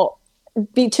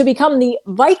the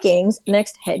Vikings'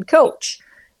 next head coach.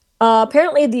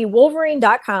 Apparently, the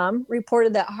Wolverine.com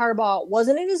reported that Harbaugh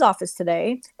wasn't in his office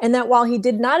today, and that while he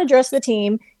did not address the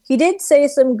team, he did say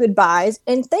some goodbyes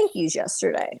and thank yous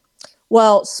yesterday.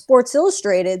 Well, Sports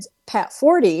Illustrated's Pat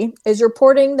Forty is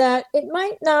reporting that it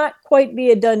might not quite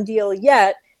be a done deal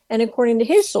yet, and according to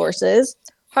his sources,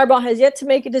 Harbaugh has yet to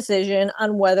make a decision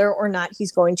on whether or not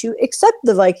he's going to accept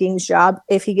the Vikings job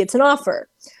if he gets an offer.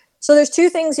 So there's 2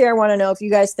 things here I want to know if you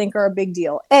guys think are a big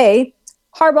deal. A,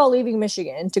 Harbaugh leaving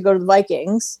Michigan to go to the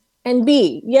Vikings. And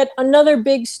B, yet another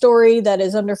big story that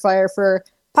is under fire for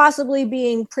possibly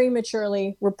being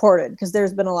prematurely reported, because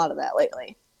there's been a lot of that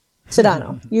lately.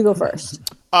 Sedano, you go first.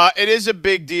 It is a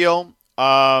big deal.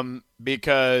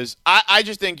 because I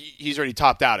just think he's already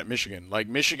topped out at Michigan. Like,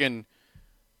 Michigan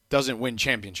doesn't win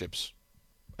championships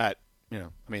at,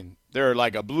 they're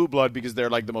like a blue blood because they're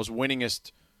like the most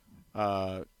winningest,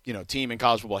 team in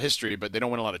college football history, but they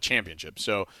don't win a lot of championships.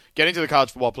 So getting to the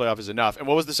college football playoff is enough. And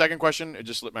what was the second question? It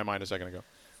just slipped my mind a second ago.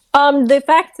 The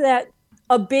fact that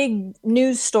a big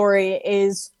news story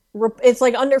is, it's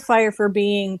like under fire for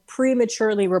being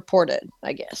prematurely reported,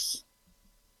 I guess.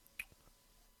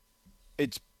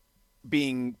 It's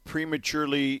being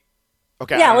prematurely.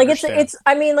 Okay. Yeah, I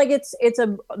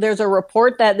there's a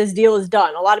report that this deal is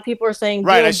done. A lot of people are saying,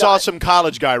 right. I saw some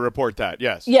college guy report that.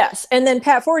 Yes. Yes. And then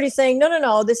Pat Forty's saying,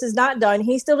 no, this is not done.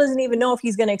 He still doesn't even know if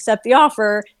he's going to accept the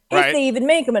offer, if they even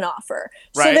make him an offer.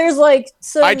 Right. So there's like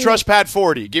some. I trust Pat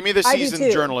Forty. Give me the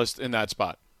seasoned journalist in that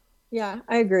spot. Yeah,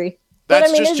 I agree.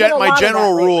 That's just my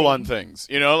general rule on things.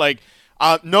 No,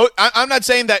 I'm not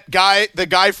saying that the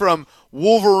guy from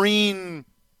Wolverine,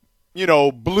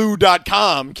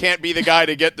 blue.com can't be the guy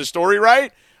to get the story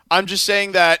right. I'm just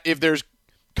saying that if there's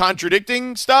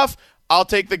contradicting stuff, I'll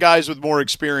take the guys with more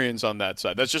experience on that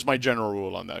side. That's just my general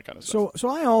rule on that kind of stuff. So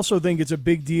I also think it's a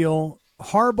big deal.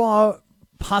 Harbaugh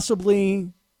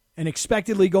possibly and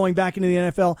expectedly going back into the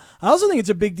NFL. I also think it's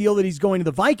a big deal that he's going to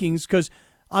the Vikings because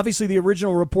obviously the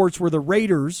original reports were the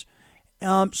Raiders.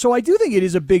 So I do think it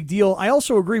is a big deal. I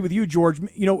also agree with you, George.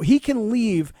 He can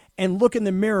leave and look in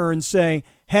the mirror and say,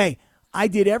 hey, I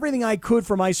did everything I could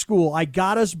for my school. I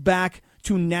got us back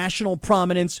to national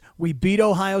prominence. We beat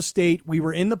Ohio State. We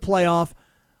were in the playoff.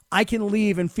 I can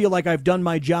leave and feel like I've done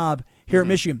my job here at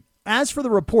Michigan. As for the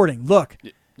reporting, look,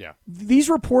 these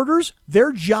reporters,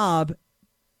 their job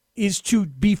is to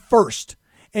be first.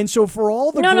 And so for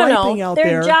all the griping out there,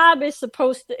 their job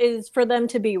is for them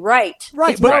to be right.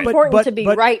 Right, it's more important to be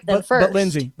right than first.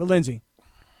 But Lindsay,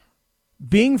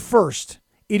 being first,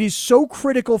 it is so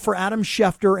critical for Adam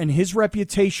Schefter and his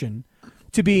reputation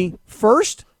to be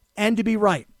first and to be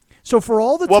right. So for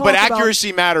all the talk but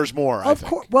accuracy matters more. Of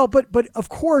course, but of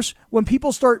course, when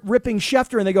people start ripping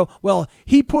Schefter and they go, well,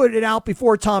 he put it out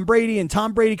before Tom Brady, and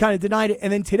Tom Brady kind of denied it,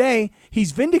 and then today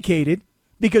he's vindicated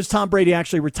because Tom Brady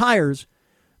actually retires.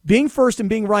 Being first and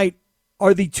being right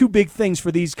are the two big things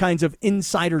for these kinds of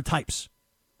insider types.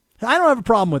 I don't have a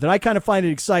problem with it. I kind of find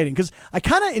it exciting because I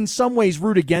kind of in some ways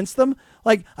root against them.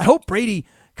 Like, I hope Brady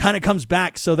kind of comes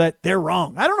back so that they're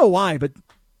wrong. I don't know why, but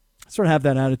I sort of have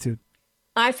that attitude.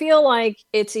 I feel like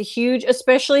it's a huge,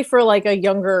 especially for like a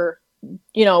younger,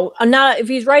 not if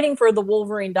he's writing for the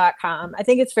Wolverine.com, I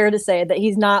think it's fair to say that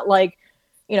he's not like,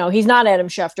 he's not Adam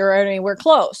Schefter or anywhere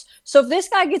close. So if this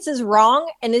guy gets this wrong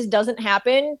and this doesn't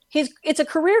happen, it's a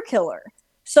career killer.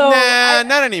 So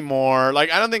not anymore.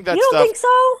 Like, I don't think that you don't think so?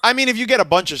 I mean, if you get a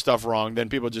bunch of stuff wrong, then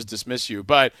people just dismiss you.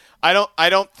 But I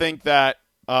don't think that.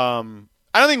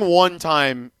 I don't think one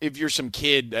time if you're some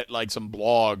kid at like some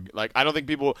blog, like I don't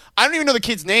even know the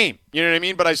kid's name. You know what I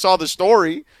mean? But I saw the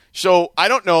story, so I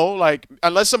don't know. Like,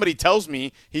 unless somebody tells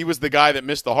me he was the guy that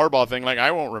missed the Harbaugh thing, like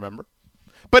I won't remember.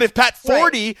 But if Pat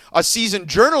Forty, a seasoned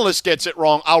journalist, gets it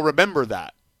wrong, I'll remember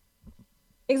that.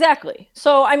 Exactly.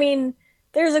 So, I mean,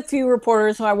 there's a few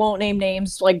reporters who I won't name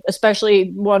names, like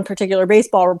especially one particular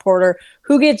baseball reporter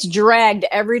who gets dragged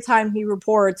every time he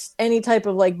reports any type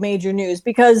of like major news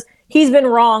because he's been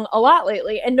wrong a lot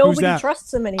lately and nobody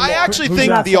trusts him anymore. I actually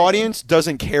think the audience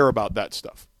doesn't care about that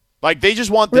stuff. Like, they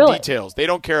just want the details. They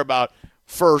don't care about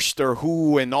first or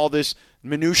who and all this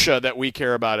minutia that we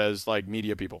care about as like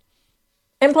media people.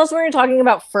 And plus, when you're talking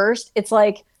about first, it's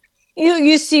like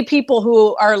you see people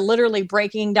who are literally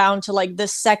breaking down to like the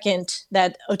second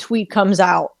that a tweet comes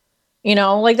out.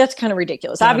 Like that's kind of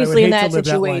ridiculous. God, obviously, in that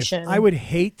situation, I would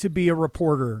hate to be a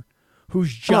reporter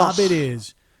whose job it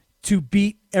is to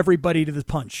beat everybody to the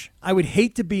punch. I would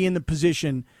hate to be in the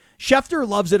position. Schefter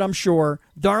loves it, I'm sure.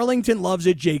 Darlington loves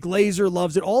it. Jake Glazer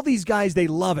loves it. All these guys, they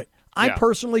love it. I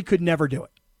personally could never do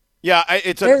it. Yeah,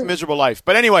 it's a miserable life.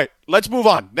 But anyway, let's move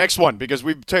on. Next one, because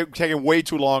we've taken way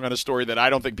too long on a story that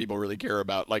I don't think people really care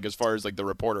about, like as far as like the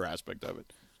reporter aspect of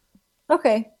it.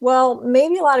 Okay, well,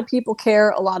 maybe a lot of people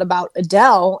care a lot about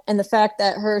Adele and the fact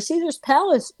that her Caesars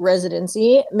Palace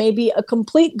residency may be a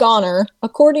complete goner,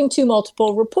 according to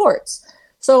multiple reports.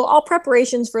 So all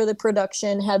preparations for the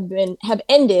production have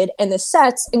ended, and the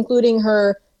sets, including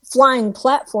her flying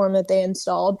platform that they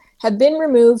installed, have been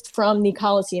removed from the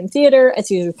Coliseum Theater at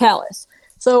Caesars Palace.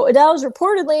 So Adele is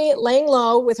reportedly laying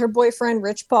low with her boyfriend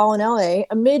Rich Paul in LA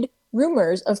amid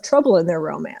rumors of trouble in their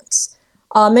romance.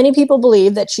 Many people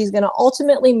believe that she's going to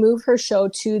ultimately move her show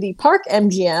to the Park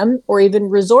MGM or even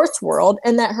Resorts World,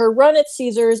 and that her run at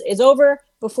Caesars is over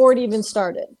before it even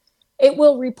started. It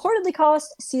will reportedly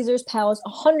cost Caesars Palace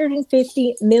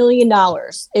 $150 million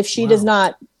if she does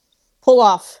not pull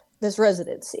off this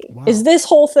residency. Wow. Is this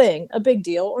whole thing a big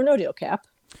deal or no deal, Cap?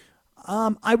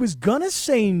 I was going to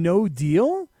say no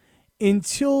deal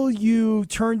until you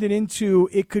turned it into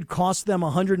it could cost them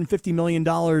 $150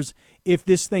 million if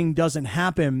this thing doesn't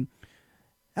happen.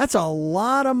 That's a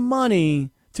lot of money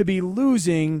to be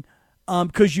losing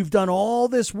because you've done all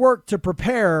this work to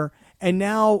prepare. And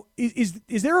now, is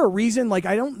there a reason? Like,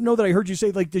 I don't know that I heard you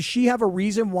say, like, does she have a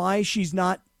reason why she's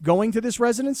not going to this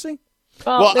residency?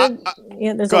 Well,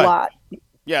 there's a lot.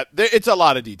 Yeah, it's a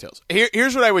lot of details.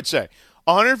 Here's what I would say.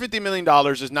 $150 million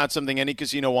is not something any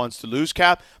casino wants to lose,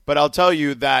 Cap, but I'll tell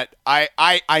you that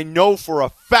I know for a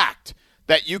fact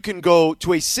that you can go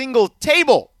to a single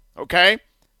table, okay,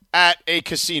 at a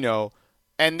casino,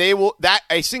 and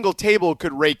a single table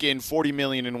could rake in $40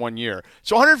 million in 1 year.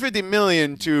 So $150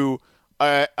 million to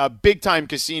a big time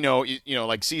casino,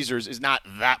 like Caesars, is not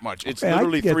that much. It's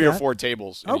literally 3 or 4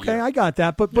 tables. Okay, I got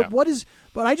that. But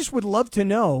But I just would love to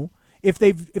know if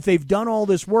they've done all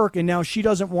this work and now she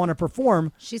doesn't want to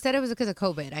perform. She said it was because of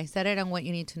COVID. I said it on What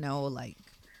You Need to Know like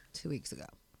 2 weeks ago.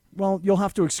 Well, you'll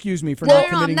have to excuse me for not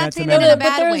committing that to I'm not saying memory. it in a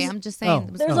bad way. I'm just saying.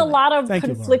 There's a lot of Thank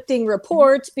you, conflicting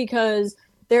reports because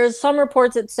there's some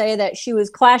reports that say that she was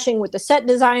clashing with the set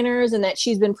designers and that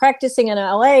she's been practicing in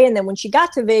LA. And then when she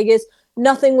got to Vegas,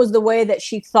 nothing was the way that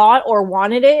she thought or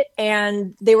wanted it.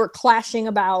 And they were clashing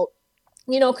about,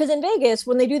 because in Vegas,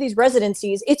 when they do these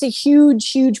residencies, it's a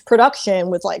huge, huge production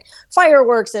with like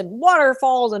fireworks and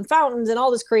waterfalls and fountains and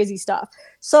all this crazy stuff.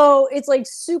 So it's like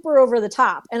super over the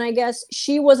top. And I guess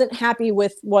she wasn't happy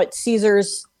with what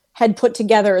Caesars had put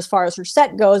together as far as her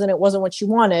set goes, and it wasn't what she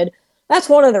wanted. That's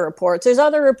one of the reports. There's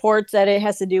other reports that it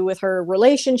has to do with her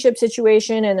relationship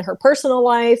situation and her personal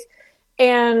life.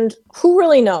 And who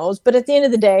really knows? But at the end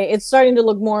of the day, it's starting to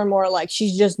look more and more like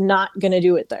she's just not going to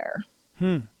do it there.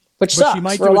 Which sucks she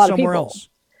might for do a lot it of somewhere people.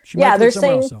 else. They're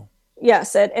saying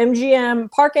yes, at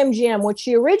MGM, Park MGM, which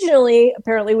she originally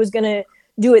apparently was going to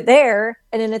do it there.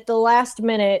 And then at the last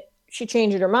minute, she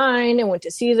changed her mind and went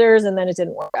to Caesars, and then it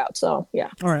didn't work out. So, yeah.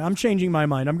 All right, I'm changing my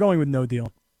mind. I'm going with no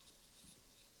deal.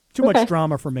 Too much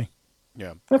drama for me.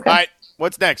 Yeah. Okay. All right,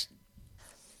 what's next?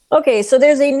 Okay, so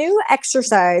there's a new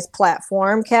exercise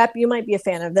platform. Cap, you might be a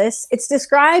fan of this. It's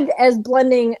described as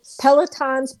blending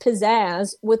Peloton's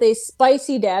pizzazz with a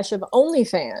spicy dash of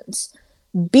OnlyFans.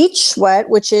 Beach Sweat,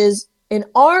 which is an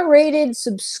R-rated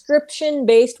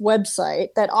subscription-based website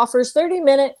that offers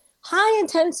 30-minute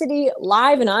high-intensity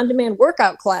live and on-demand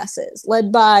workout classes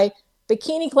led by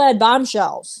bikini-clad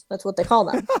bombshells. That's what they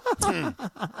call them.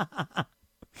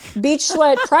 Beach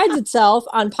Sweat prides itself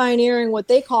on pioneering what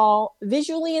they call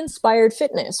visually inspired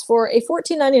fitness for a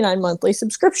 $14.99 monthly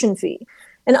subscription fee.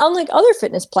 And unlike other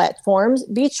fitness platforms,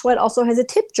 Beach Sweat also has a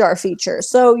tip jar feature.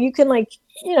 So you can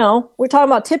we're talking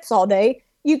about tips all day.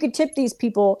 You could tip these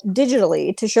people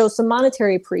digitally to show some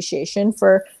monetary appreciation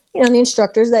for, the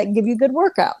instructors that give you good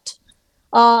workout.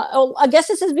 I guess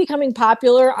this is becoming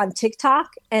popular on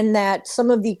TikTok, and that some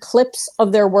of the clips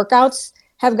of their workouts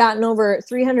have gotten over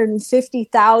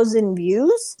 350,000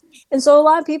 views. And so a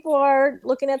lot of people are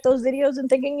looking at those videos and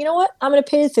thinking, you know what, I'm going to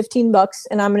pay $15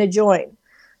 and I'm going to join.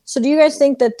 So do you guys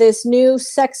think that this new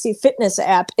sexy fitness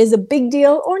app is a big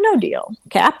deal or no deal?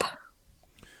 Cap?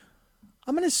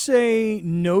 I'm going to say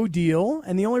no deal.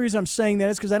 And the only reason I'm saying that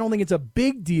is because I don't think it's a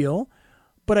big deal.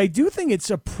 But I do think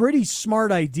it's a pretty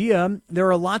smart idea. There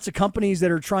are lots of companies that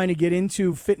are trying to get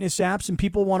into fitness apps, and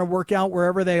people want to work out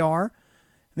wherever they are.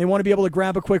 They want to be able to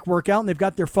grab a quick workout, and they've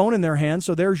got their phone in their hand,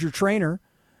 so there's your trainer.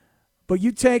 But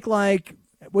you take,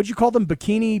 what'd you call them,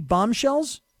 bikini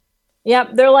bombshells?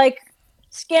 Yep, they're like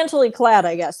scantily clad,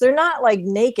 I guess. They're not like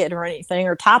naked or anything,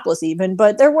 or topless even,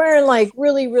 but they're wearing like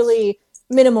really, really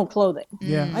minimal clothing.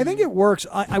 Yeah, I think it works.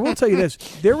 I will tell you this.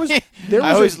 There was I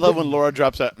always love when Laura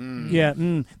drops that. Yeah.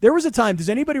 There was a time, does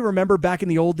anybody remember back in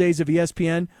the old days of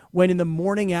ESPN when in the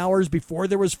morning hours before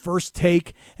there was First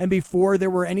Take and before there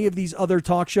were any of these other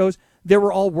talk shows, there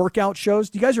were all workout shows?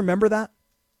 Do you guys remember that?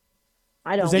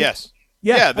 I don't. Yes.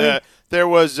 Yeah. There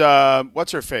was,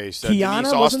 what's her face? Kiana, Denise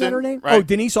Austin, wasn't that her name? Right? Oh,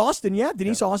 Denise Austin. Yeah,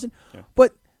 Denise Austin. Yeah.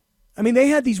 But, I mean, they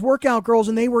had these workout girls,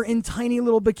 and they were in tiny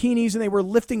little bikinis, and they were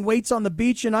lifting weights on the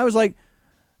beach, and I was like,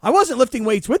 I wasn't lifting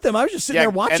weights with them. I was just sitting there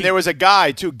watching. And there was a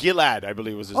guy, too, Gilad, I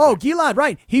believe was his name. Oh, Gilad,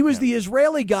 right. He was the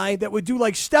Israeli guy that would do,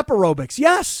 step aerobics.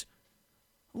 Yes.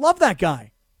 Love that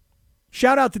guy.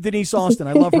 Shout out to Denise Austin.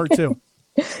 I love her, too.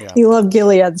 You love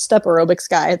Gilead, the step aerobics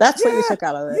guy. That's what you took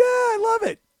out of it. Yeah, I love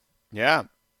it. Yeah.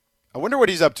 I wonder what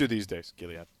he's up to these days,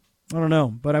 Gilead. I don't know,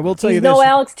 but I will tell you He's this. no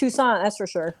Alex Toussaint, that's for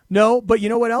sure. No, but you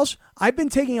know what else? I've been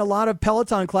taking a lot of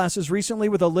Peloton classes recently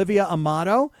with Olivia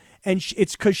Amato, and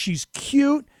it's because she's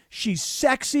cute, she's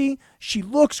sexy, she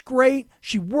looks great,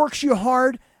 she works you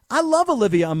hard. I love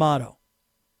Olivia Amato.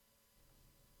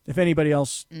 If anybody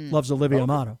else loves Olivia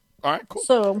Amato. All right, cool.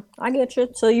 So I get you.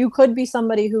 So you could be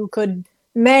somebody who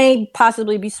may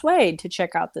possibly be swayed to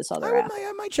check out this other app.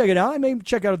 I might check it out. I may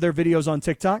check out their videos on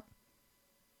TikTok.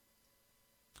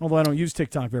 Although I don't use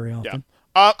TikTok very often.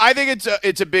 Yeah. I think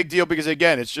it's a big deal because,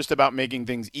 again, it's just about making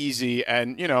things easy.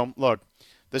 And, look,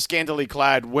 the scantily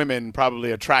clad women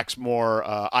probably attracts more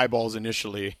eyeballs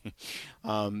initially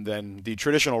than the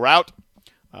traditional route.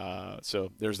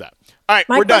 So there's that. All right,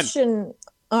 we're done.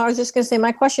 I was just going to say,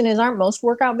 my question is, aren't most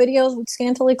workout videos with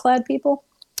scantily clad people?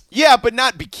 Yeah, but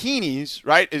not bikinis,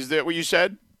 right? Is that what you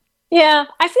said? Yeah,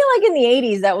 I feel like in the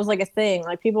 80s that was like a thing.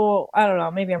 Like people, I don't know,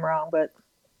 maybe I'm wrong, but...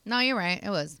 No, you're right. It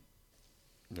was.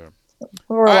 Yeah.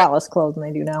 We're a lot less clothes than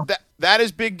they do now. That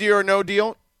is Big Deal or No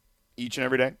Deal each and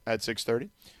every day at 6:30.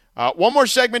 One more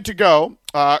segment to go.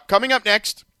 Coming up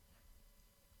next,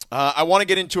 I want to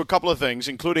get into a couple of things,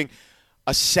 including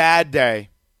a sad day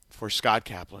for Scott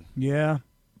Kaplan. Yeah.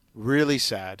 Really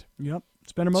sad. Yep.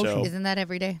 It's been emotional. Isn't that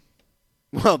every day?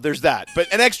 Well, there's that.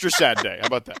 But an extra sad day. How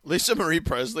about that? Lisa Marie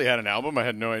Presley had an album. I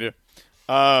had no idea.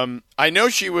 I know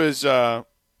she was...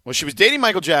 she was dating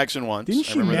Michael Jackson once. Didn't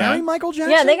she marry Michael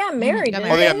Jackson? Yeah, they got married.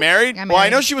 Oh, they got married? Well, I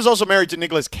know she was also married to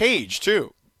Nicolas Cage,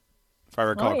 too, if I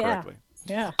recall correctly.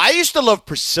 Yeah. I used to love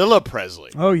Priscilla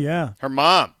Presley. Oh, yeah. Her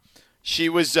mom. She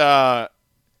was a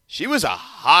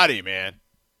hottie, man,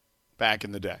 back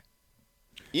in the day.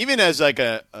 Even as like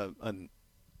a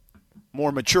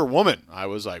more mature woman, I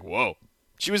was like, whoa.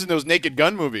 She was in those Naked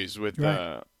Gun movies with...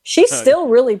 Right. She's still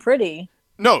really pretty.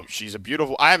 No, she's a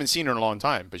beautiful... I haven't seen her in a long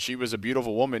time, but she was a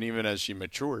beautiful woman even as she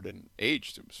matured and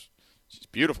aged. She's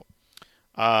beautiful.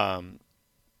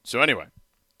 So anyway.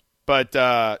 But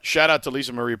shout out to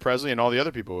Lisa Marie Presley and all the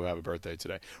other people who have a birthday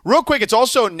today. Real quick, it's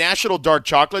also National Dark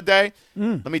Chocolate Day.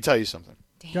 Let me tell you something.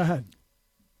 Go ahead.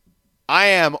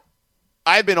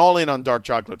 I've been all in on dark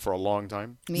chocolate for a long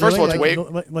time. First of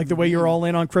all, like the way you're all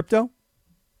in on crypto?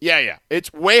 Yeah.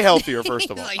 It's way healthier, first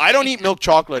of all. I don't eat milk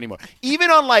chocolate anymore. Even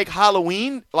on, like,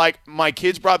 Halloween, like, my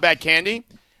kids brought back candy,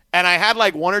 and I had,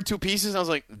 like, 1 or 2 pieces, and I was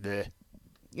like, bleh.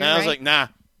 And I was like, nah.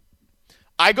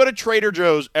 I go to Trader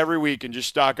Joe's every week and just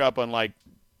stock up on, like,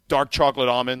 dark chocolate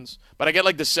almonds, but I get,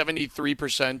 like, the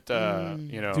 73%,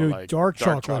 Dude, like, dark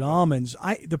chocolate almonds.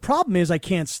 The problem is I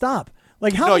can't stop.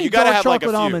 Like, how many you gotta dark have, like, a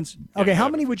chocolate few. almonds? Yeah, Okay, how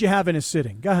many would you have in a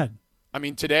sitting? Go ahead. I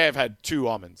mean, today I've had 2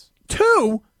 almonds.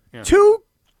 2? Yeah. 2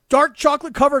 dark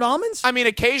chocolate covered almonds? I mean,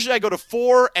 occasionally I go to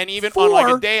 4, and even 4? on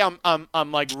like a day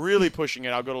I'm like really pushing it.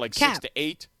 I'll go to like 6 to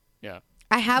 8. Yeah.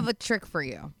 I have a trick for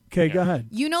you. Okay, go ahead.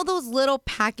 You know those little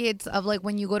packets of like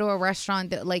when you go to a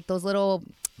restaurant, like those little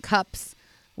cups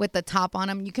with the top on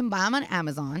them? You can buy them on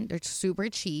Amazon. They're super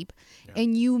cheap. Yeah.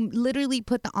 And you literally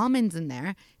put the almonds in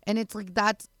there, and it's like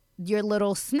that's your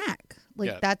little snack.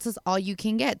 Like that's just all you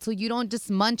can get. So you don't just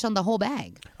munch on the whole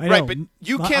bag. Right, but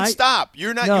you can't stop.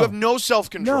 You're not. No. You have no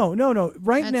self-control. No.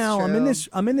 Right That's now, true.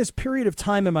 I'm in this period of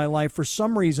time in my life for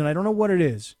some reason, I don't know what it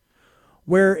is,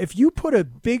 where if you put a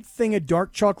big thing of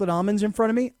dark chocolate almonds in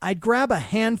front of me, I'd grab a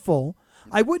handful.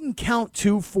 I wouldn't count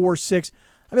 2, 4, 6.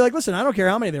 I'd be like, listen, I don't care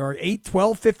how many there are, 8,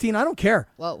 12, 15. I don't care.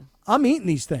 Whoa. I'm eating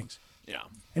these things. Yeah.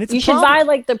 And it's you should buy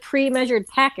like the pre-measured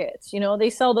packets. You know, they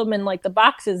sell them in like the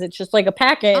boxes. It's just like a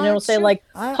packet, and it'll say like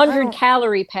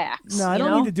 100-calorie packs. No, I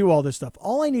don't need to do all this stuff.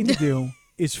 All I need to do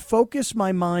is focus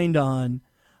my mind on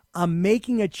I'm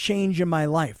making a change in my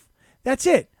life. That's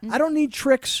it. I don't need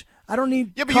tricks. I don't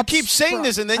need. Yeah, but you keep saying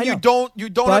this, and then you don't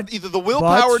have either the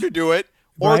willpower to do it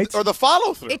or the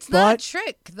follow through. It's not a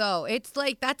trick, though. It's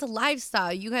like that's a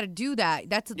lifestyle. You got to do that.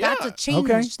 That's a change.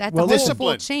 Okay. That's well, a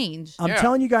full change. I'm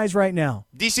telling you guys right now.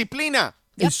 Disciplina.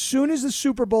 As soon as the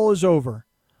Super Bowl is over,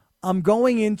 I'm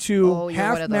going into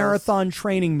half marathon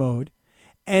training mode,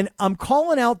 and I'm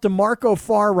calling out DeMarco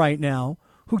Farr right now,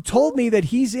 who told me that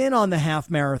he's in on the half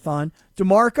marathon.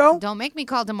 DeMarco, don't make me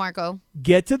call DeMarco.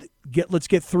 Let's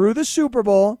get through the Super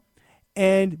Bowl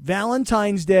and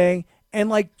Valentine's Day and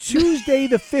like Tuesday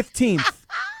the 15th.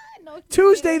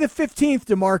 Tuesday the 15th,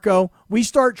 DeMarco, we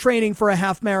start training for a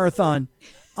half marathon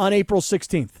on April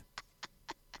 16th.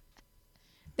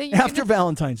 After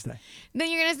Valentine's Day. Then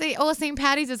you're gonna say, "Oh, St.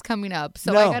 Patty's is coming up,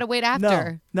 so I gotta wait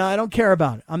after." No, I don't care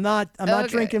about it. I'm not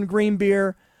drinking green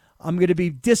beer. I'm gonna be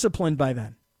disciplined by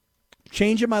then.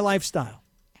 Changing my lifestyle.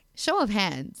 Show of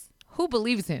hands. Who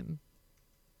believes him?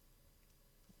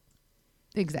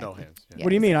 Exactly. No hands. Yeah. What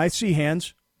do you mean? I see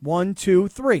hands. 1, 2,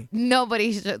 3.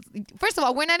 Nobody should. First of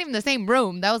all, we're not even in the same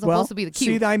room. That was supposed to be the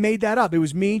cue. See, I made that up. It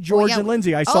was me, George, and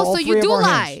Lindsay. I saw all so three you of do our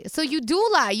lie. hands. So you do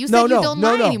lie. You said you don't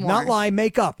lie anymore. Not lie,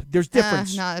 make up. There's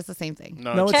difference. No, it's the same thing.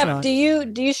 No, it's Cap, not. do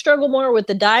you struggle more with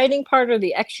the dieting part or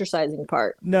the exercising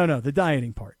part? No, the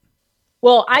dieting part.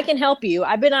 Well, I can help you.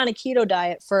 I've been on a keto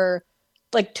diet for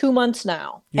like 2 months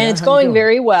now, Yeah, and it's how you going doing?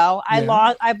 very well.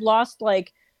 Yeah. I've lost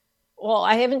like, well,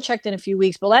 I haven't checked in a few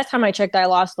weeks, but last time I checked, I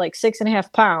lost like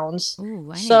 6.5 pounds. Ooh, I didn't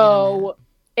get on So,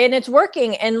 and it's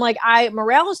working. And like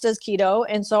Morales does keto,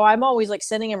 and so I'm always like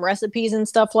sending him recipes and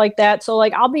stuff like that. So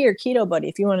like, I'll be your keto buddy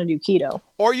if you want to do keto.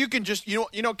 Or you can just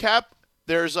Cap.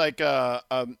 There's like a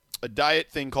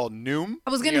diet thing called Noom.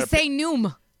 I was gonna say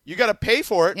Noom. You got to pay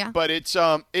for it, Yeah. but it's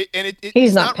He's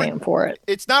it's not paying for it.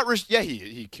 It's not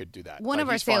he could do that. One Like, of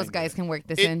our he's fine sales with guys it. can work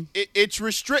this in.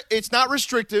 It's not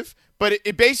restrictive, but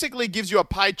it basically gives you a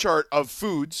pie chart of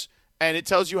foods, and it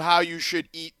tells you how you should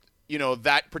eat,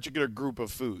 that particular group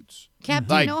of foods. Cap,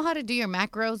 do you know how to do your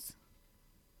macros?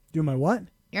 Do my what?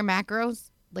 Your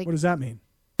macros? Like, What does that mean?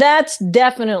 That's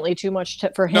definitely too much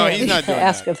for him No, he's not to doing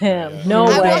ask that. of him. Yeah. No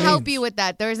I way. will help you with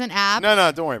that. There's an app.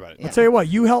 No, don't worry about it. I'll tell you what.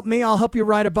 You help me, I'll help you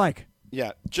ride a bike.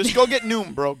 Yeah, just go get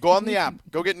Noom, bro. Go on the app.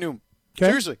 Go get Noom. Okay.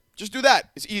 Seriously, just do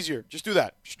that. It's easier. Just do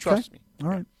that. Just trust me. All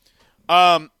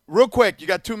right. Real quick, you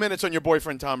got 2 minutes on your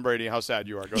boyfriend Tom Brady. How sad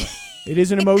you are. Go ahead. It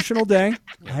is an emotional day.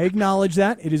 I acknowledge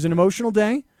that. It is an emotional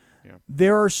day. Yeah.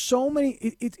 There are so many.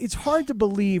 It's hard to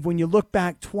believe when you look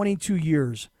back 22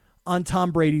 years on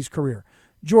Tom Brady's career.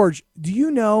 George, do you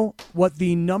know what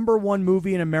the number one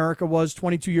movie in America was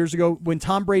 22 years ago when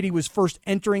Tom Brady was first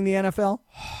entering the NFL?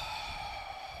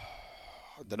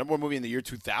 The number one movie in the year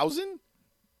 2000?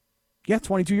 Yeah,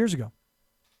 22 years ago.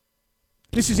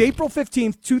 This is April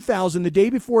 15th, 2000, the day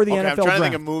before the Okay, NFL I'm trying to think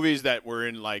draft. of movies that were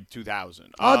in like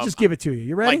 2000. I'll just give it to you.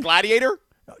 You ready? Like Gladiator?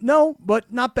 No,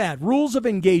 but not bad. Rules of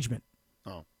Engagement.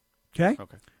 Oh, Okay?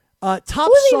 okay.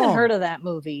 Top Who's song. even heard of that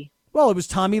movie? Well, it was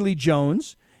Tommy Lee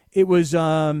Jones. It was,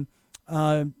 oh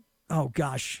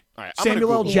gosh, All right, I'm Samuel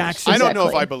gonna L. Google this. Jackson. I don't know if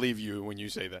Exactly. I believe you when you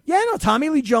say that. Yeah, no, Tommy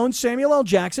Lee Jones, Samuel L.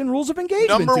 Jackson, Rules of Engagement.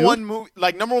 Number dude. one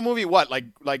movie, what?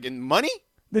 Like in money?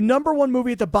 The number one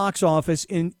movie at the box office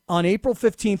on April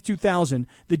 15th, 2000,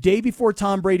 the day before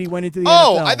Tom Brady went into the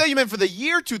Oh, NFL. I thought you meant for the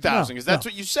year 2000 because that's no.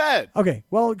 what you said. Okay,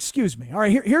 well, excuse me. All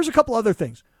right, here's a couple other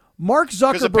things. Mark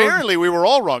Because Zuckerberg. apparently we were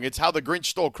all wrong. It's How the Grinch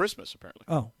Stole Christmas, apparently.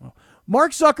 Oh, well.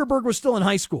 Mark Zuckerberg was still in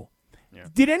high school. Yeah.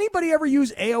 Did anybody ever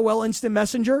use AOL Instant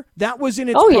Messenger? That was in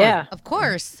its Oh, prime. yeah. Of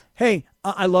course. Hey,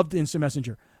 I loved Instant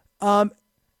Messenger.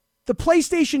 The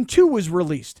PlayStation 2 was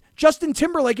released. Justin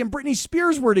Timberlake and Britney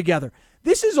Spears were together.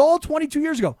 This is all 22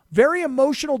 years ago. Very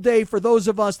emotional day for those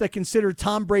of us that consider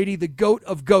Tom Brady the GOAT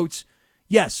of GOATs.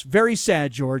 Yes, very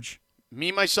sad, George.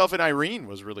 Me, Myself, and Irene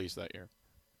was released that year.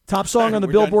 Top song on the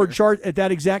We're done Billboard here. chart at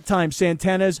that exact time,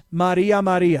 Santana's Maria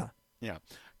Maria. Yeah.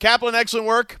 Kaplan, excellent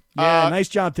work. Yeah, nice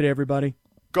job today, everybody.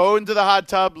 Go into the hot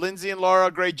tub. Lindsay and Laura,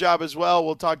 great job as well.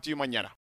 We'll talk to you mañana.